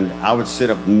 and I would sit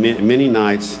up many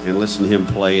nights and listen to him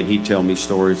play, and he'd tell me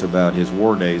stories about his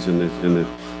war days in the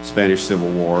Spanish Civil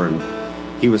War. And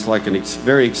he was like a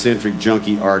very eccentric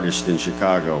junkie artist in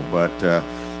Chicago. But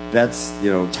that's,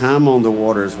 time on the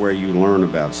water is where you learn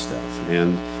about stuff,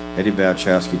 and Eddie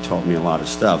Balchowski taught me a lot of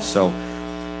stuff. So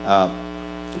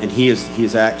and he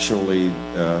is actually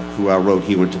who I wrote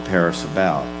He Went to Paris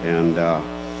about.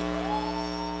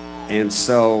 And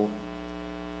so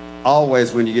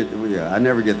always when you get, I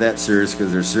never get that serious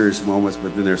because there's serious moments,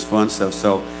 but then there's fun stuff.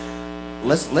 So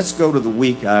let's go to the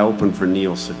week I opened for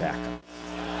Neil Sedaka.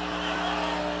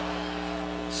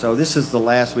 So this is the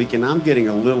last week, and I'm getting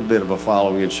a little bit of a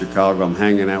following in Chicago. I'm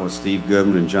hanging out with Steve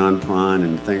Goodman and John Prine,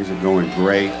 and things are going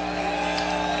great.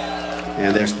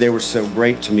 And they were so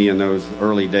great to me in those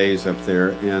early days up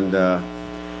there.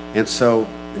 And so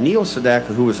Neil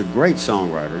Sedaka, who was a great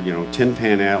songwriter, Tin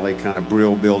Pan Alley, kind of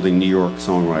Brill Building, New York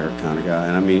songwriter kind of guy.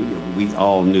 And I mean, we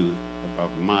all knew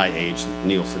of my age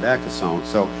Neil Sedaka songs.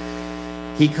 So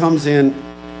he comes in,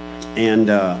 and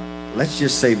let's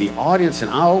just say the audience, and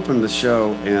I opened the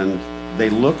show, and they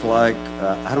look like,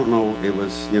 I don't know, it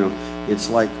was, it's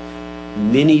like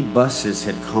mini buses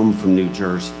had come from New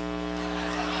Jersey.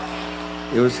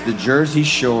 It was the Jersey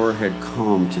Shore had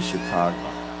come to Chicago.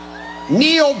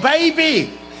 Neil,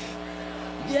 baby!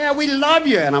 Yeah, we love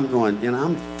you. And I'm going,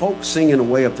 I'm folk singing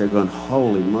away up there going,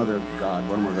 holy mother of God,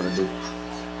 what am I going to do?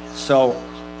 So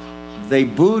they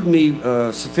booed me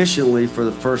sufficiently for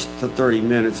the first 30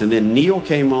 minutes, and then Neil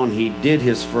came on. He did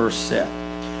his first set,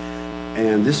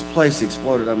 and this place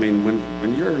exploded. I mean,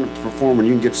 when you're a performer,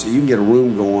 you can get a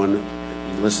room going.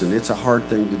 Listen, it's a hard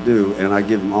thing to do, and I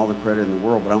give them all the credit in the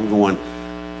world, but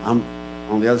I'm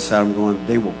on the other side, I'm going,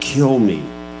 they will kill me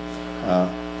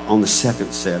on the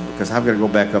second set, because I've got to go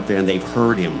back up there, and they've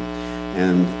heard him,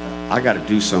 and I got to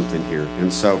do something here.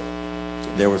 And so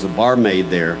there was a barmaid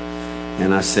there,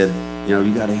 and I said,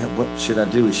 you got to help. What should I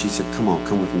do? And she said, come on,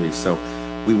 come with me. So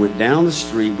we went down the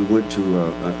street. We went to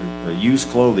a used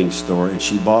clothing store, and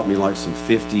she bought me like some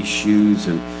 50 shoes,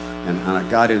 and I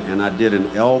got in, and I did an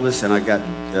Elvis, and I got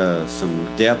some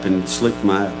Depp and slicked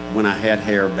when I had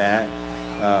hair back,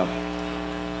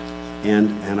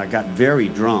 and I got very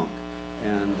drunk,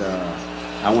 and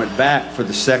I went back for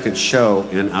the second show,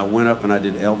 and I went up and I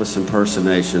did Elvis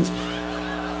impersonations,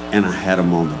 and I had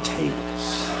them on the tables.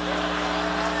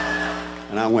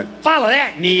 And I went, follow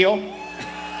that, Neil.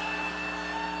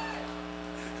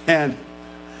 And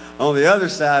on the other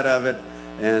side of it,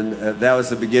 and that was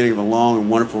the beginning of a long and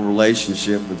wonderful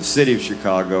relationship with the city of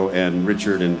Chicago and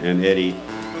Richard and Eddie.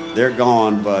 They're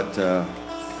gone, but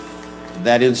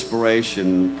that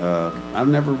inspiration, I've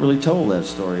never really told that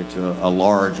story to a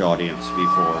large audience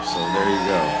before, so there you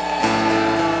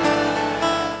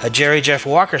go. A Jerry Jeff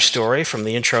Walker story from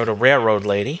the intro to Railroad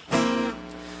Lady.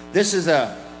 This is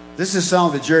a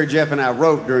song that Jerry Jeff and I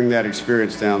wrote during that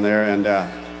experience down there, and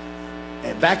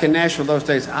back in Nashville those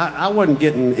days, I wasn't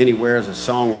getting anywhere as a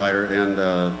songwriter, and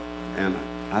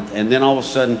then all of a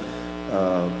sudden,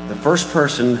 the first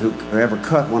person who ever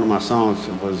cut one of my songs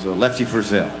was Lefty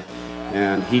Frizzell,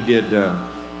 and he did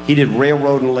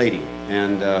Railroad and Lady,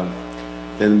 and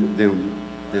then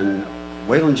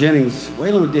Waylon Jennings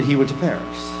did He Went to Paris.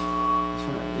 That's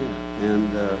right,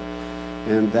 yeah.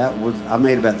 And that was, I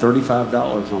made about $35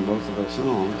 on both of those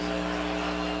songs.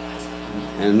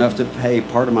 and enough to pay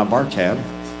part of my bar tab.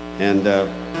 And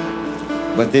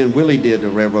but then Willie did the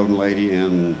Railroading Lady,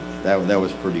 and that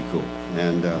was pretty cool.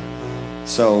 And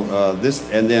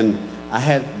then I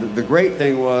had the great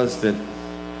thing was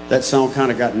that song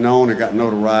kind of got known and got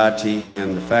notoriety,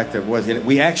 and the fact that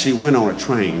we actually went on a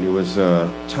train. It was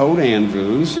Toad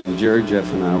Andrews and Jerry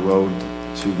Jeff and I rode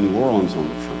to New Orleans on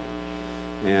the train.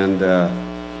 And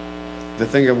the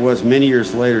thing it was, many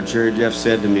years later, Jerry Jeff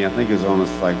said to me, I think it was on his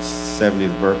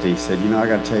 70th birthday, he said, you know, I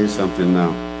got to tell you something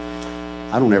now.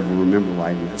 I don't ever remember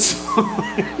writing that song.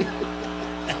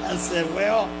 I said,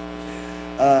 well,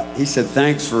 he said,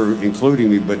 thanks for including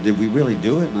me, but did we really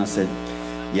do it? And I said,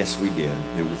 yes, we did.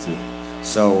 It was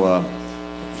so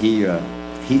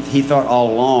he thought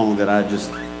all along that I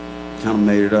just kind of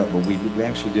made it up, but we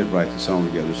actually did write the song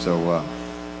together. So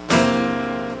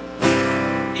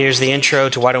here's the intro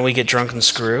to Why Don't We Get Drunk and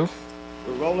Screw?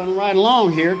 We're rolling right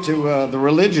along here to the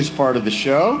religious part of the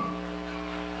show.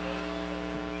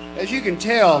 As you can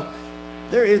tell,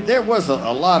 there was a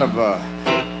lot of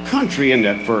country in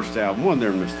that first album, wasn't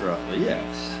there, Mr. Utley?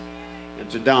 Yes.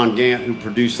 It's Don Gant who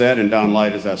produced that, and Don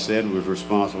Light, as I said, was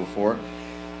responsible for it.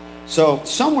 So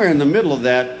somewhere in the middle of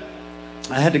that,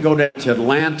 I had to go down to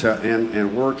Atlanta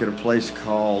and work at a place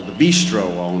called the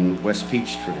Bistro on West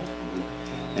Peachtree.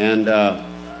 And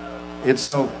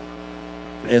so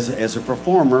as a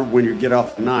performer, when you get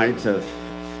off the night,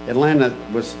 Atlanta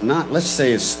was not, let's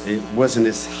say it wasn't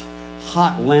as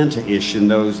hot Atlanta-ish in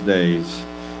those days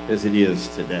as it is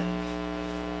today.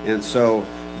 And so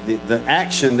the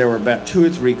action, there were about 2 or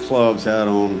 3 clubs out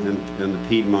in the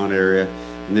Piedmont area,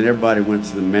 and then everybody went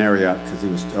to the Marriott because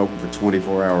it was open for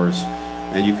 24 hours,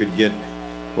 and you could get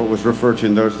what was referred to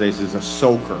in those days as a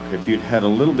soaker. If you'd had a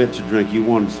little bit to drink, you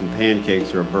wanted some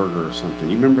pancakes or a burger or something.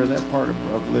 You remember that part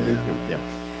of living? Yeah.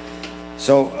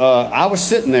 So I was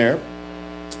sitting there,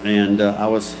 and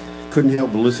couldn't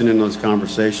help but listen in on this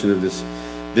conversation of this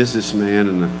businessman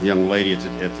and the young lady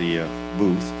at the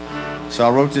booth. So I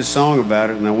wrote this song about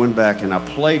it, and I went back and I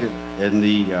played it in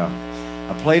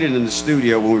the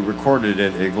studio when we recorded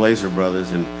it at Glazer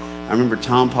Brothers. And I remember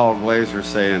Tom Paul Glazer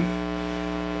saying,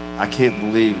 "I can't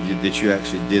believe that you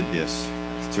actually did this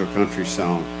to a country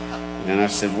song." And I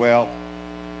said, "Well,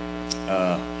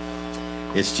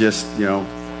 it's just, you know,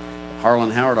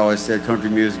 Harlan Howard always said country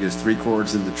music is 3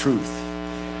 chords and the truth."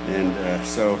 And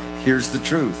so here's the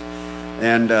truth.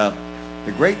 And the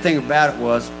great thing about it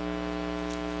was,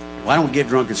 Why Don't We Get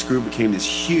Drunk and Screw became this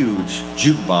huge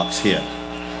jukebox hit.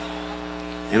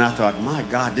 And I thought, my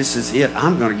God, this is it.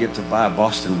 I'm going to get to buy a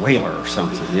Boston Whaler or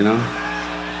something, you know?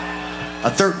 A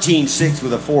 13.6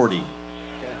 with a 40.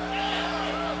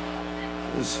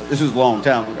 This was a long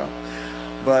time ago.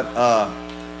 But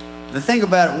the thing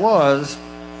about it was,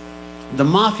 the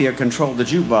Mafia controlled the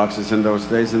jukeboxes in those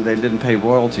days, and they didn't pay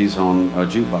royalties on a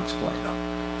jukebox play.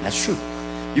 That's true.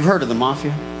 You've heard of the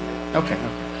Mafia? Okay.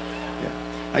 Yeah,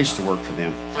 I used to work for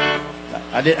them.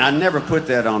 I never put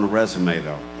that on a resume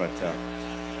though.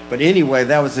 But anyway,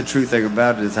 that was the true thing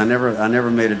about it, is I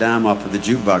never made a dime off of the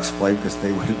jukebox play because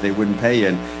they wouldn't pay you,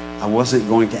 and I wasn't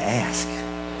going to ask.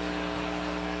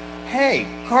 Hey,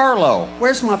 Carlo,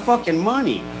 where's my fucking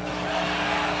money?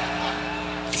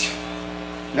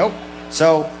 Nope.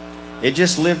 So it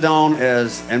just lived on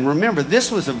as, and remember,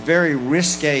 this was a very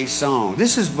risque song.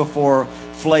 This is before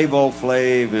Flav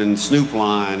Flav and Snoop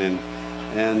Lion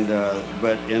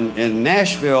but in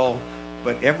Nashville,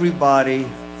 but everybody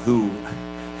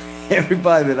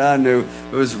that I knew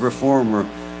who was a reformer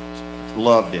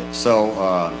loved it. So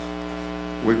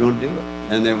we're going to do it.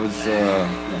 And there was,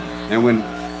 and when,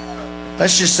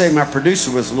 let's just say my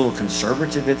producer was a little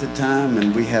conservative at the time,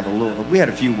 and we had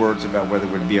a few words about whether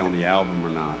it would be on the album or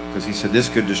not, because he said, this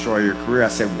could destroy your career. I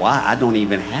said, why? I don't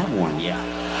even have one yet.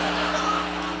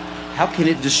 How can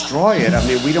it destroy it? I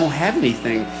mean, we don't have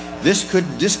anything. This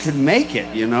could make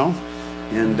it, you know?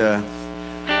 And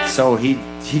so he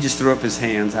just threw up his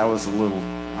hands. I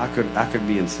could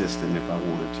be insistent if I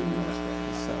wanted to.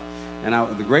 So, and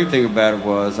the great thing about it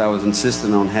was I was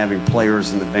insistent on having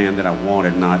players in the band that I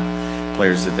wanted, not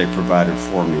players that they provided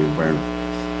for me.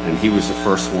 And he was the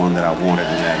first one that I wanted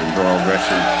in that, and Doyle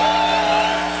Gresham,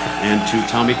 and to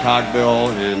Tommy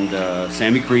Cogbill and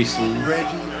Sammy Creasley,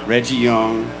 Reggie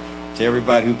Young, to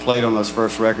everybody who played on those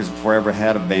first records before I ever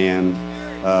had a band.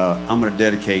 I'm going to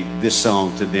dedicate this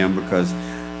song to them, because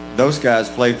those guys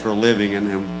played for a living,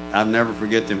 and I'll never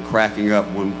forget them cracking up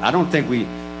when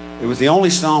it was the only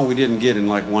song we didn't get in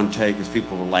like one take because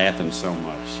people were laughing so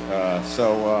much.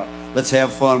 So let's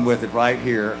have fun with it right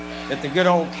here at the good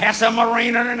old Casa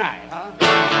Marina tonight, huh?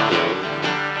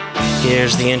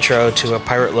 Here's the intro to A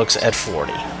Pirate Looks at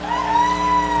 40.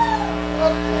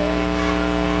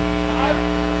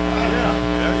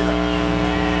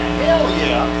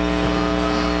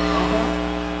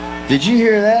 Did you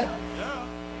hear that?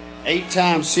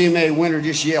 8-time CMA winner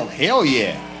just yelled, "Hell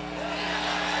yeah."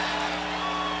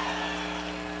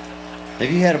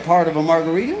 Have you had a part of a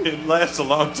margarita? It lasts a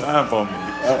long time for me.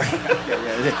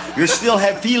 You're still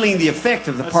feeling the effect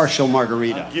of the partial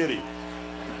margarita. I'm giddy.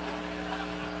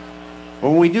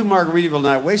 Well, when we do Margaritaville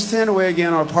tonight, waste 10 away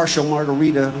again on a partial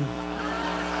margarita.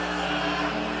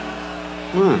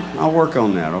 I'll work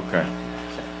on that, okay.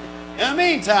 In the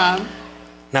meantime...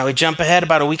 Now we jump ahead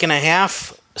about a week and a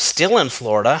half, still in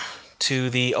Florida, to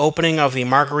the opening of the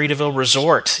Margaritaville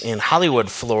Resort in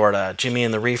Hollywood, Florida. Jimmy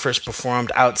and the Reefers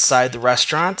performed outside the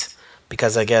restaurant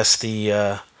because I guess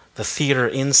the theater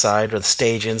inside, or the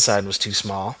stage inside, was too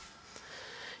small.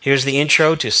 Here's the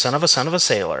intro to Son of a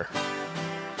Sailor.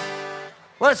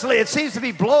 Well, it seems to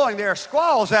be blowing. There are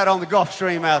squalls out on the Gulf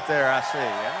Stream out there, I see.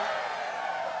 Yeah?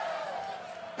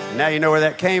 Now you know where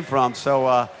that came from,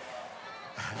 so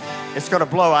it's going to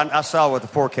blow. I saw what the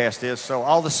forecast is, so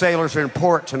all the sailors are in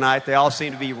port tonight. They all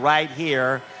seem to be right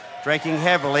here, drinking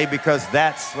heavily, because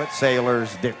that's what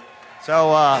sailors do.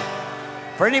 So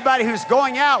for anybody who's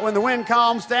going out when the wind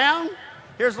calms down,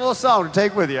 here's a little song to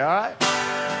take with you, all right?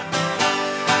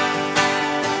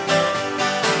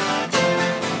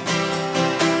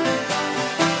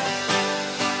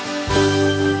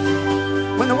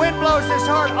 When the wind blows this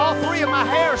hard, all three of my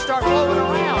hairs start blowing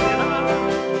around, you know?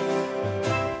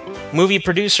 Movie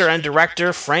producer and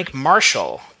director Frank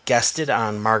Marshall guested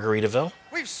on Margaritaville.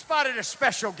 We've spotted a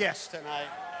special guest tonight.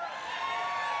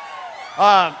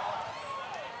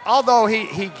 Although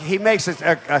he makes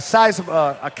a size of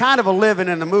a kind of a living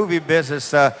in the movie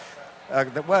business,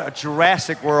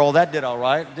 Jurassic World, that did all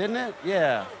right, didn't it?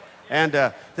 Yeah. And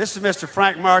this is Mr.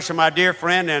 Frank Marshall, my dear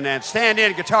friend and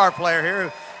stand-in guitar player here,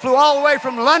 who flew all the way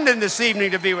from London this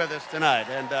evening to be with us tonight.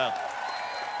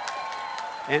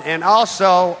 And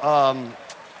also,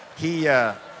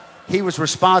 he was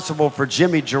responsible for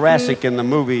Jimmy Jurassic in the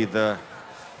movie.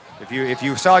 If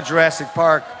you saw Jurassic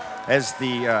Park as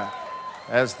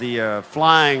the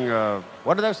flying,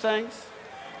 what are those things?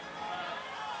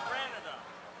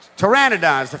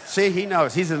 Pteranodons. See, he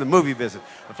knows. He's in the movie business.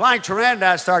 The flying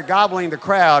pteranodons start gobbling the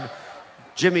crowd.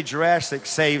 Jimmy Jurassic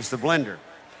saves the blender.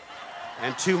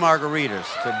 And 2 margaritas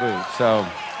to boot. So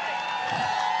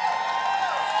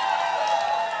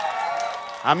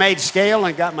I made scale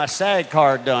and got my SAG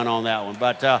card done on that one.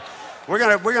 But we're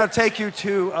gonna take you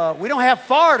to. We don't have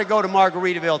far to go to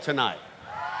Margaritaville tonight.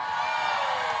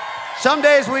 Some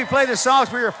days we play the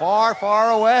songs, we are far, far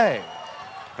away,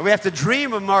 and we have to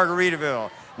dream of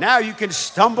Margaritaville. Now you can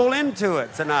stumble into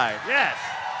it tonight. Yes,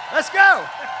 let's go.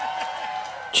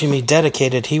 Jimmy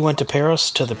dedicated He Went to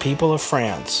Paris to the people of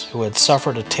France who had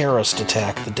suffered a terrorist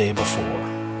attack the day before.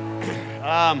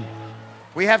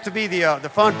 We have to be the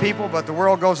fun people, but the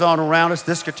world goes on around us.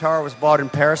 This guitar was bought in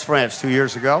Paris, France 2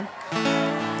 years ago.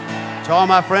 To all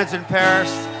my friends in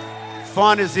Paris,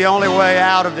 fun is the only way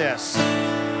out of this.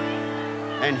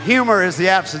 And humor is the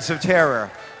absence of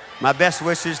terror. My best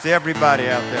wishes to everybody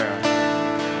out there.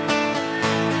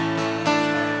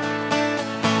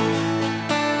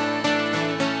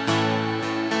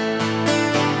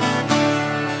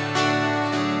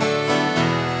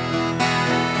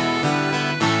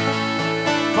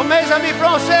 Mes amis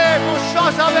français, bonne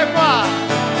chance avec moi.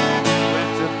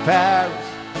 Went to Paris.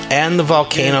 And the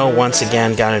volcano once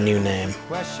again got a new name.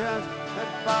 Questions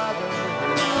that bother.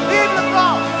 Vive la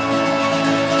France!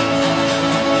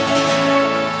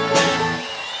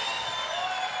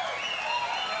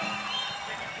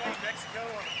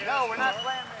 No, we're not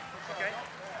playing Mexico. Okay.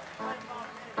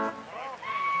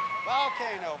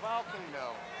 Volcano.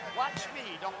 Watch me,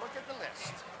 don't look at the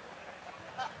list.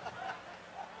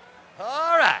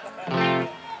 All right.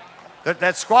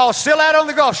 That squall's still out on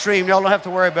the Gulf Stream. Y'all don't have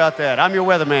to worry about that. I'm your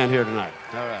weatherman here tonight.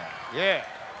 All right. Yeah.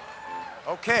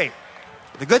 Okay.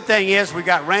 The good thing is we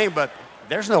got rain, but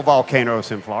there's no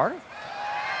volcanoes in Florida.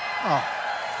 Oh.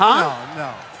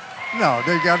 Huh? No,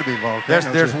 there's got to be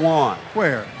volcanoes. There's one.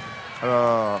 Where?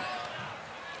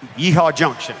 Yeehaw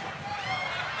Junction.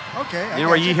 Okay. You know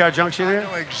where Yeehaw Junction I is?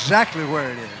 know exactly where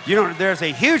it is. You know, there's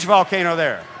a huge volcano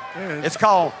there. It's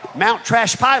called Mount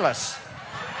Trashpilus.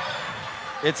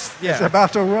 It's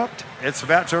about to erupt. It's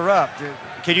about to erupt.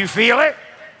 Can you feel it?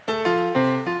 Wait,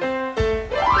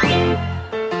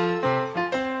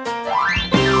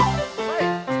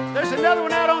 there's another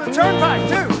one out on the turnpike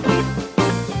too.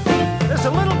 There's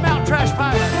a little Mount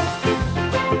Trashpilus.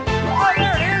 Oh,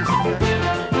 there it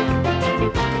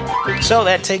is. So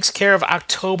that takes care of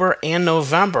October and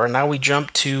November. Now we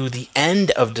jump to the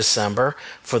end of December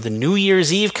for the New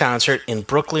Year's Eve concert in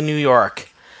Brooklyn, New York.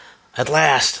 At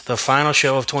last, the final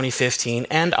show of 2015,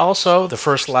 and also the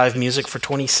first live music for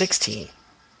 2016.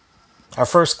 Our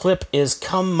first clip is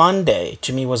Come Monday.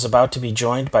 Jimmy was about to be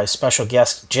joined by special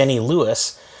guest Jenny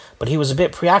Lewis, but he was a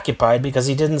bit preoccupied because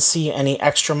he didn't see any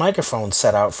extra microphones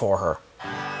set out for her.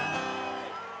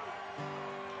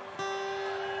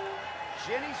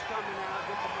 Jenny's coming out.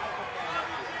 Get the microphone.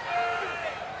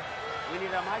 We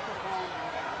need a microphone.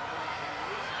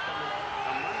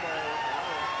 On Monday.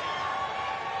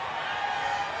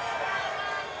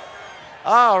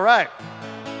 All right.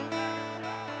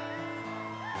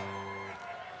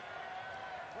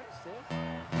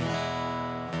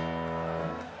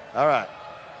 All right.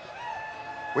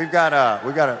 We've got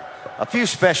a few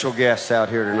special guests out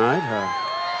here tonight.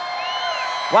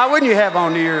 Why wouldn't you have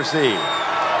on New Year's Eve? It's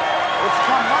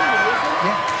Come Monday, isn't it?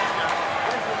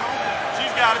 Yeah.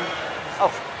 She's got it.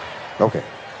 Oh, okay.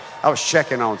 I was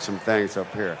checking on some things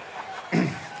up here.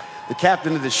 The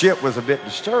captain of the ship was a bit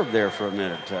disturbed there for a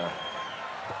minute.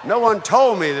 No one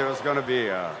told me there was going to be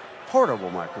a portable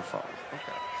microphone.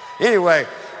 Okay. Anyway,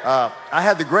 I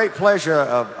had the great pleasure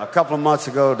of a couple of months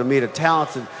ago to meet a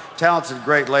talented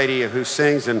great lady who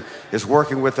sings and is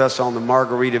working with us on the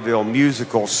Margaritaville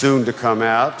musical soon to come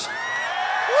out.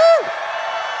 Woo!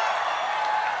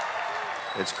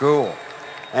 It's cool.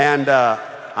 And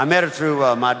I met her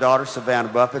through my daughter, Savannah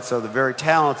Buffett, so the very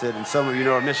talented, and some of you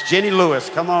know her, Miss Jenny Lewis.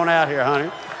 Come on out here,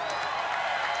 honey.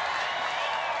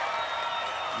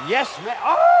 Yes, ma'am.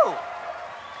 Oh!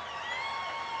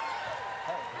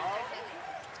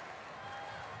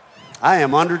 I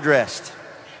am underdressed.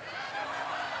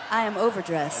 I am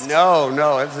overdressed. No,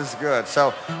 this is good.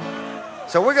 So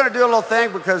we're going to do a little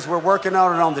thing because we're working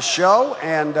on it on the show,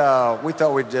 and we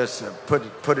thought we'd just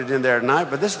put it in there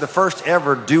tonight. But this is the first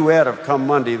ever duet of Come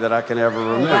Monday that I can ever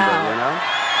remember, you know?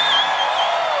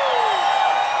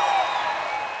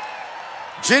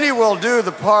 Jenny will do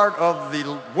the part of the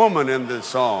woman in the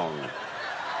song.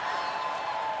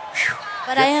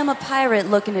 But I am a pirate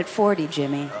looking at 40,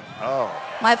 Jimmy. Oh.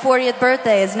 My 40th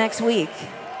birthday is next week.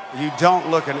 You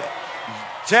don't look at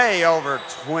Jay over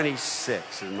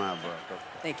 26 in my book. Okay.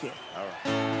 Thank you. All right.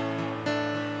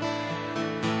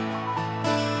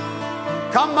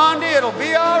 Come Monday, it'll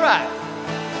be all right.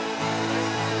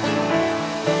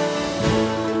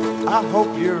 I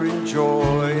hope you're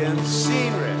enjoying the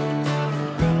scenery.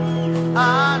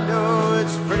 I know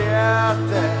it's pretty out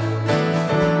there.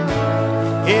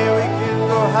 Here we can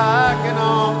go hiking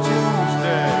on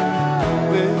Tuesday.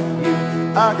 With you,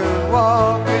 I could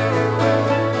walk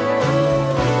anywhere.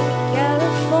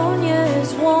 California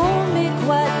has worn me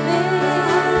quite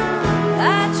thin.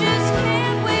 I just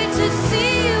can't wait to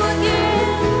see you again.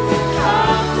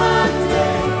 Come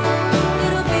Monday,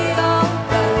 it'll be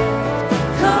alright.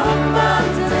 Come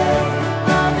Monday,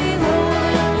 I'll be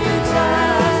holding you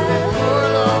tight. For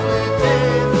lonely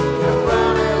days, the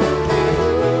brown and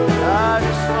cake. I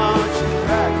just want you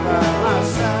back by my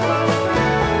side.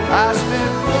 I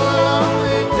spent 4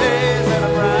 lonely days in a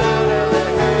brown LA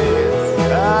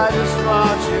haze. I just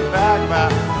want you back by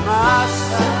my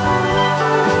side.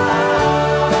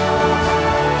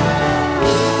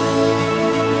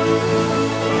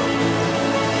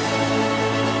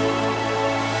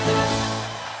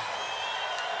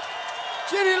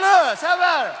 Jenny Lewis, how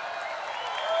about it?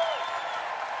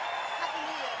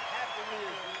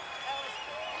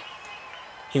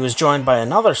 He was joined by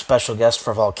another special guest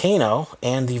for Volcano,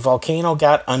 and the Volcano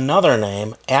got another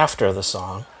name after the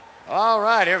song. All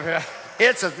right,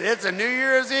 it's a New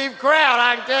Year's Eve crowd,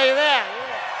 I can tell you that.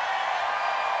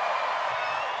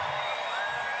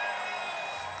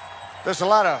 Yeah. There's a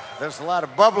lot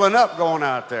of bubbling up going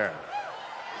out there.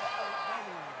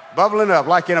 Bubbling up,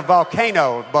 like in a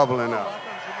volcano bubbling up.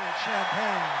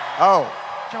 Champagne. Oh,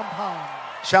 Champagne.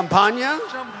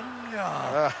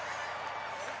 champagne?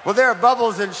 Well, there are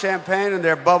bubbles in champagne and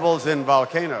there are bubbles in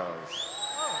volcanoes.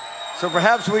 So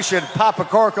perhaps we should pop a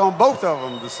cork on both of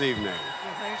them this evening.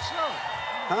 You think so?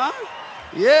 Huh?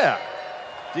 Yeah.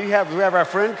 Do we have our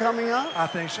friend coming up? I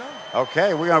think so.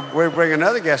 Okay, we're bringing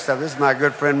another guest up. This is my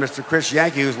good friend, Mr. Chris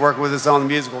Yankee, who's working with us on the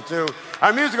musical too.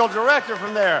 Our musical director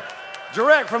from there,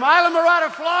 direct from Isla Mirada,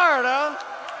 Florida.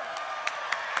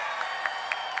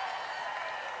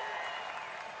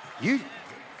 You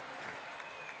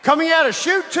coming out of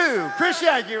shoot two, Chris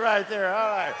Yankee right there. All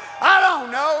right. I don't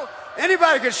know.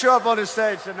 Anybody could show up on the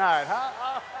stage tonight, huh?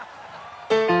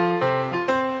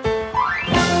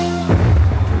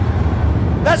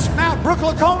 That's Mount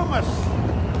Brookloconomus.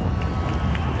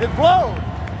 It blows.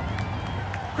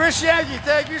 Chris Yankee,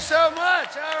 thank you so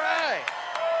much. All right.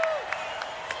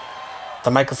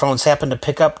 The microphones happened to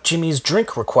pick up Jimmy's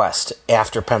drink request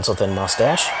after Pencil Thin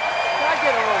Mustache. Can I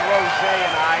get a little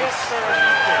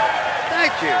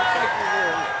Thank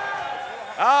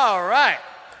you. All right.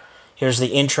 Here's the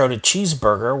intro to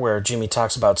Cheeseburger, where Jimmy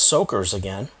talks about soakers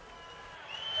again.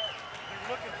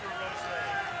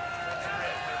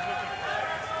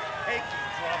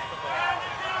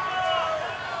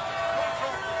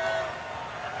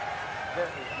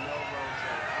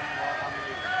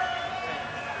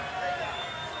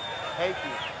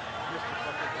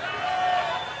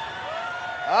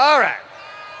 All right.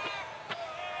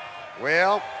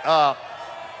 Well,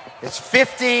 it's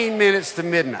 15 minutes to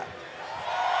midnight.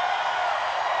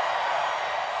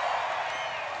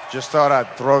 Just thought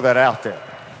I'd throw that out there.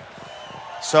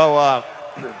 So,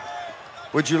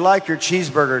 would you like your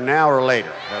cheeseburger now or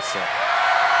later? That's it.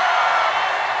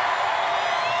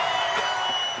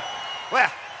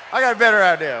 Well, I got a better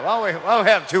idea. Why don't we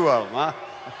have two of them, huh?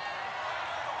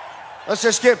 Let's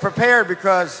just get prepared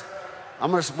because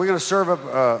we're gonna serve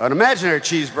up an imaginary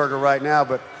cheeseburger right now,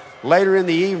 but later in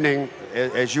the evening,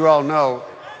 as you all know,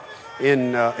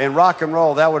 in rock and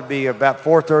roll, that would be about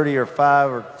 4:30 or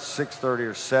 5 or 6:30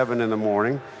 or 7 in the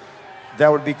morning.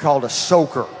 That would be called a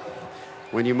soaker,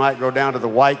 when you might go down to the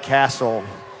White Castle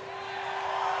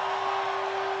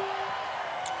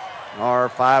or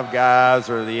Five Guys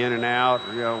or the In-N-Out,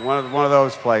 one of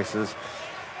those places.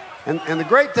 And the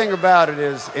great thing about it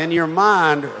is, in your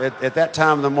mind, at that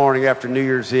time of the morning after New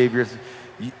Year's Eve,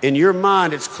 in your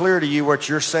mind, it's clear to you what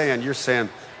you're saying. You're saying,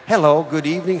 hello, good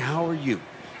evening, how are you?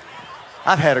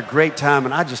 I've had a great time,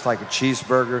 and I just like a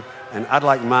cheeseburger, and I'd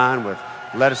like mine with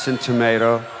lettuce and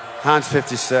tomato, Heinz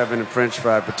 57 and French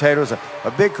fried potatoes, a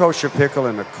big kosher pickle,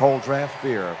 and a cold draft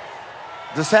beer.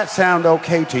 Does that sound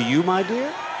okay to you, my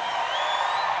dear?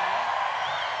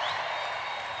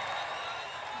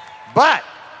 But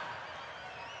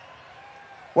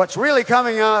what's really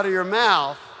coming out of your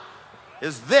mouth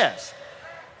is this.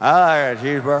 I like a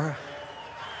cheeseburger.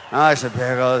 I like some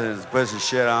pickles and put some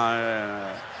shit on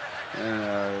it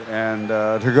and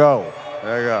to go.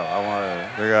 There you go. I want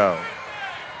it to go.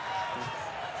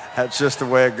 That's just the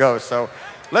way it goes. So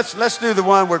let's do the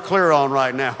one we're clear on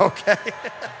right now, okay?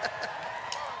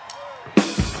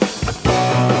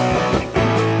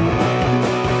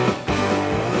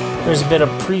 There's a bit of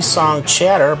pre-song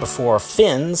chatter before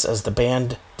Fins as the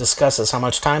band discusses how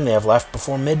much time they have left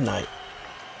before midnight.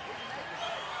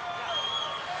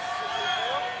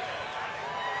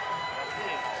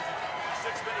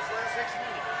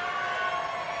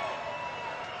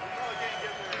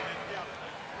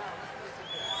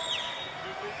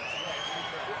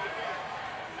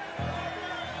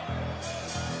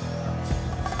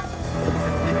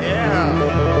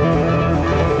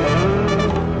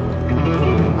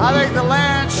 I think the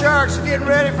Land Sharks are getting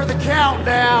ready for the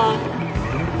countdown.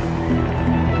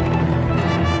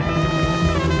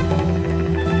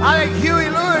 I think Huey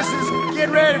Lewis is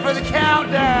getting ready for the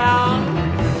countdown.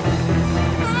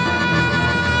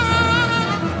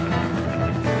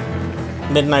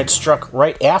 Midnight struck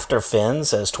right after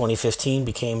Fins as 2015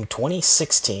 became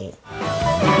 2016.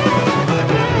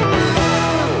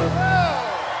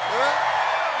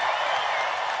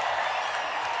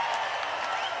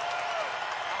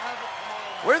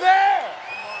 We're there.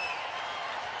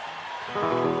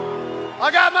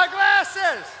 I got my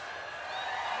glasses.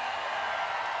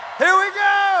 Here we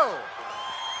go.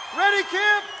 Ready,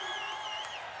 Kip?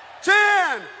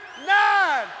 10,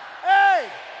 9, 8,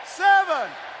 7,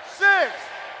 6,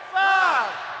 5,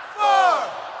 4,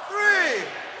 3,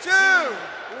 2,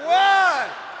 1.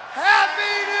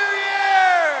 Happy New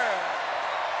Year!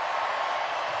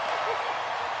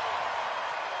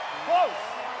 Close.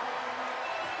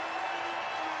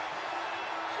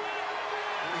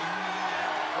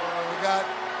 We got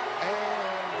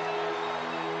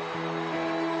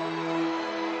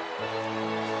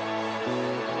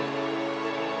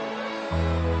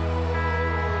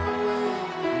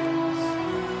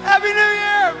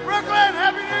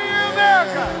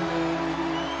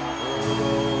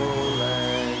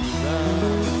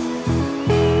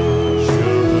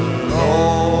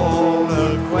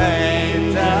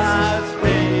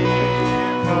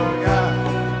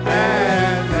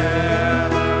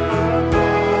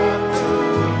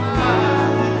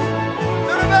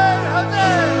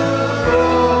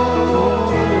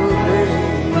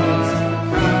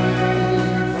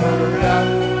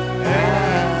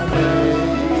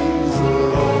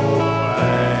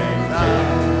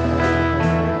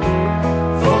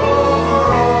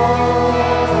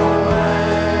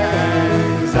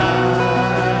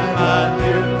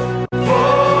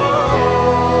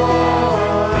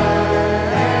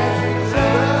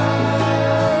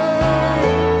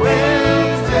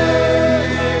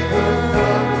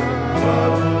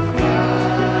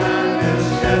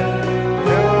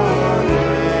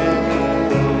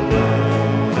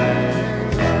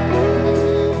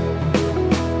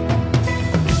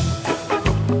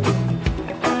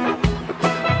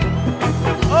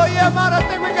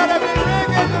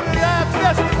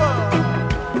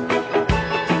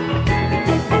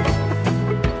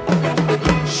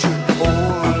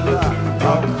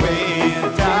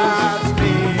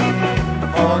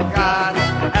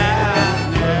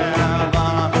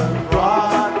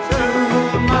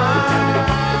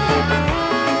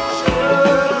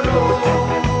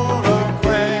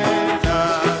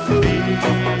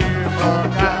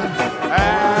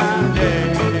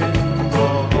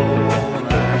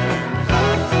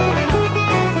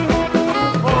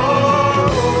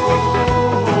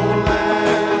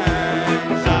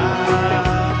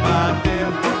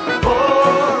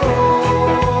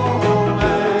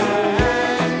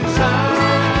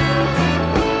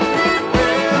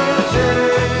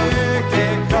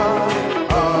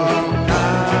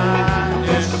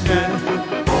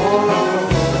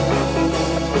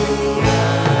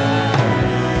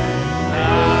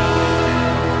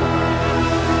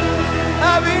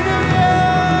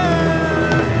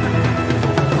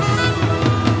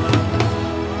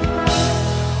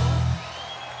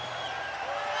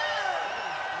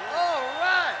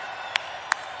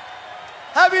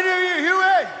Happy New Year,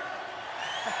 Huey!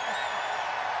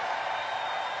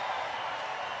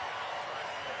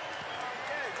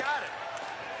 Okay, got it.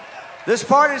 This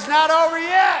party's not over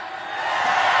yet.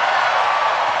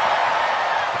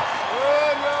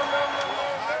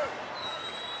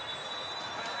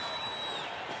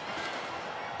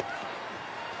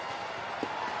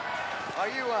 Are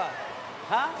you,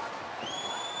 huh?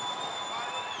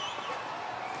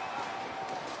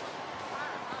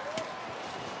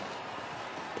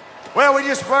 Well, we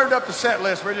just burned up the set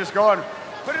list. We're just going,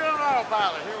 put it on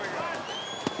autopilot. Here we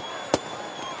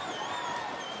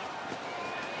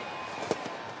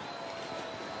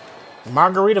go.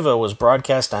 Margaritaville was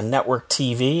broadcast on network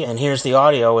TV, and here's the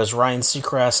audio as Ryan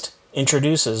Seacrest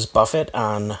introduces Buffett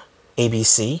on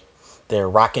ABC, their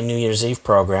Rockin' New Year's Eve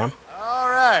program. All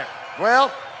right.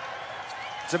 Well,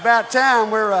 it's about time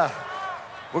we're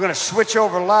going to switch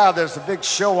over live. There's a big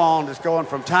show on that's going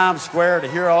from Times Square to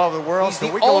here all over the world. He's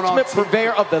the ultimate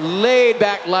purveyor of the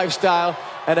laid-back lifestyle,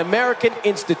 an American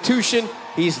institution.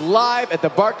 He's live at the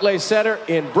Barclays Center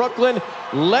in Brooklyn.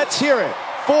 Let's hear it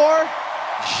for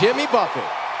Jimmy Buffett.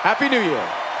 Happy New Year.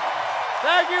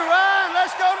 Thank you, Ryan.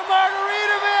 Let's go to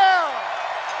Margaritaville.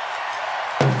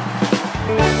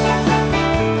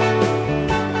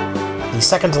 The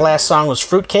second to last song was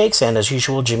Fruitcakes, and as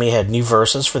usual, Jimmy had new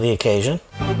verses for the occasion.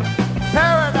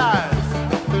 Paradise,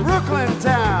 Brooklyn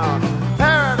town,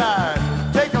 paradise.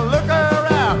 Take a look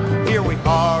around. Here we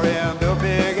are in the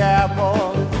Big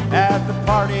Apple at the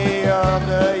party of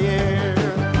the year.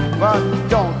 But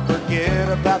don't forget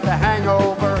about the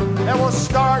hangover that will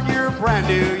start your brand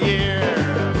new year.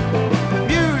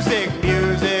 Music,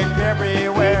 music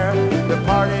everywhere. The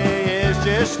party is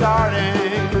just starting.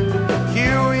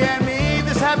 Huey and me,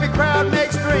 this happy crowd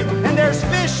makes three, and there's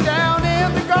fish down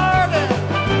in the garden.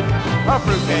 A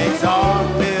fruitcake's on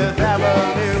Fifth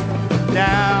Avenue,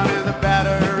 down in the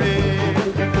Battery.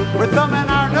 We're thumbing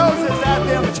our noses at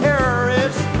them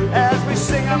terrorists as we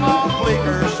sing along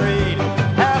Bleecker Street.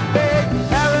 Half big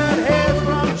parrot heads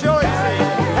from Joycey,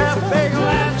 half bagel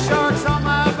and sharks on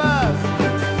my bus.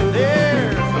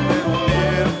 There's a little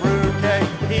bit of fruitcake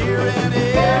here in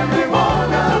every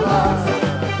one of us.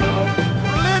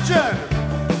 Religion,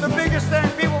 the biggest thing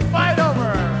people fight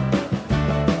over.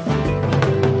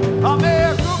 Oh,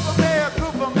 mea culpa,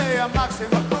 mea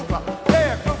maxima culpa.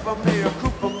 Mea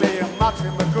culpa, mea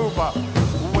maxima culpa.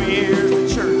 Where's the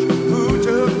church? Who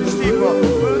took the steeple?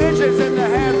 Religion's in the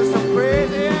hands of some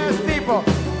crazy-ass people.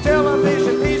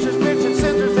 Television, pieces, bitches,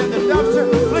 cinders in the dumpster.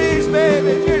 Please,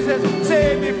 baby Jesus,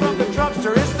 save me from the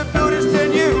Trumpster. It's the Buddhist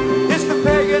in you. It's the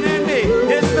pagan in me.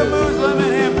 It's the Muslim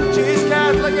in him. She's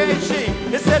Catholic, ain't she?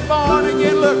 It's that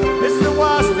born-again look. It's the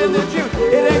wasp in the Jew.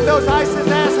 It ain't those ISIS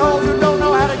assholes who don't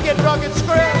know how to get drunk and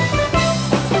script.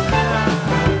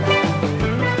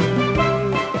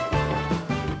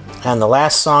 And the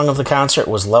last song of the concert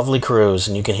was Lovely Cruise,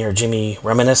 and you can hear Jimmy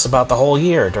reminisce about the whole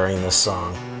year during this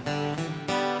song.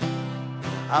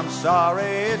 I'm sorry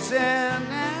it's ending,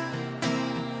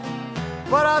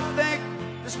 but I think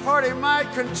this party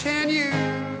might continue.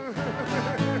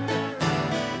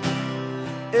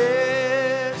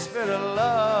 It's been a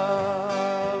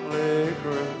lovely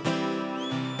cruise.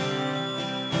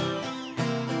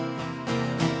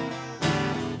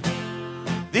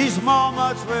 These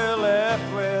moments we're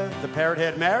left with, the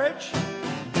Parrothead marriage.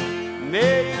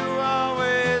 May you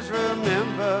always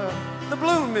remember the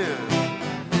Blue Men.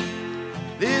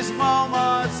 These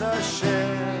moments are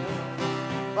shared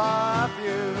by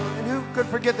few. And who could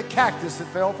forget the cactus that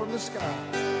fell from the sky?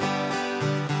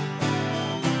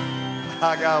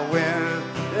 I got wind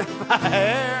in my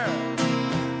hair.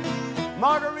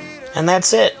 Margarita. And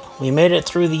that's it. We made it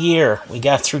through the year. We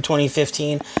got through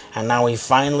 2015, and now we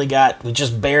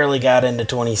just barely got into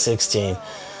 2016.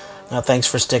 Now, thanks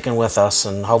for sticking with us,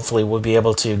 and hopefully we'll be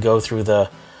able to go through the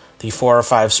 4 or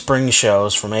 5 spring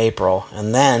shows from April,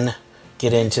 and then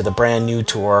get into the brand new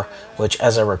tour, which,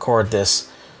 as I record this,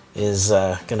 is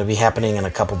going to be happening in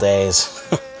a couple days.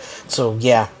 So,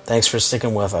 yeah, thanks for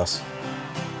sticking with us.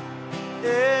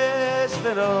 It's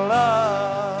been a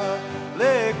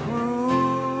lovely cruise,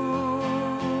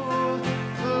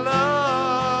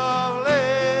 lovely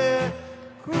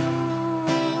cruise.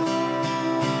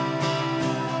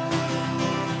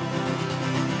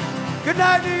 Good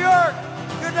night, New York.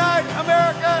 Good night,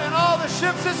 America, and all the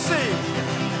ships at sea.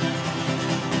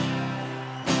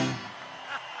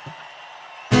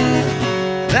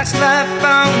 That's life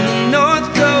on the North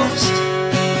Coast.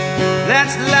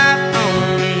 That's life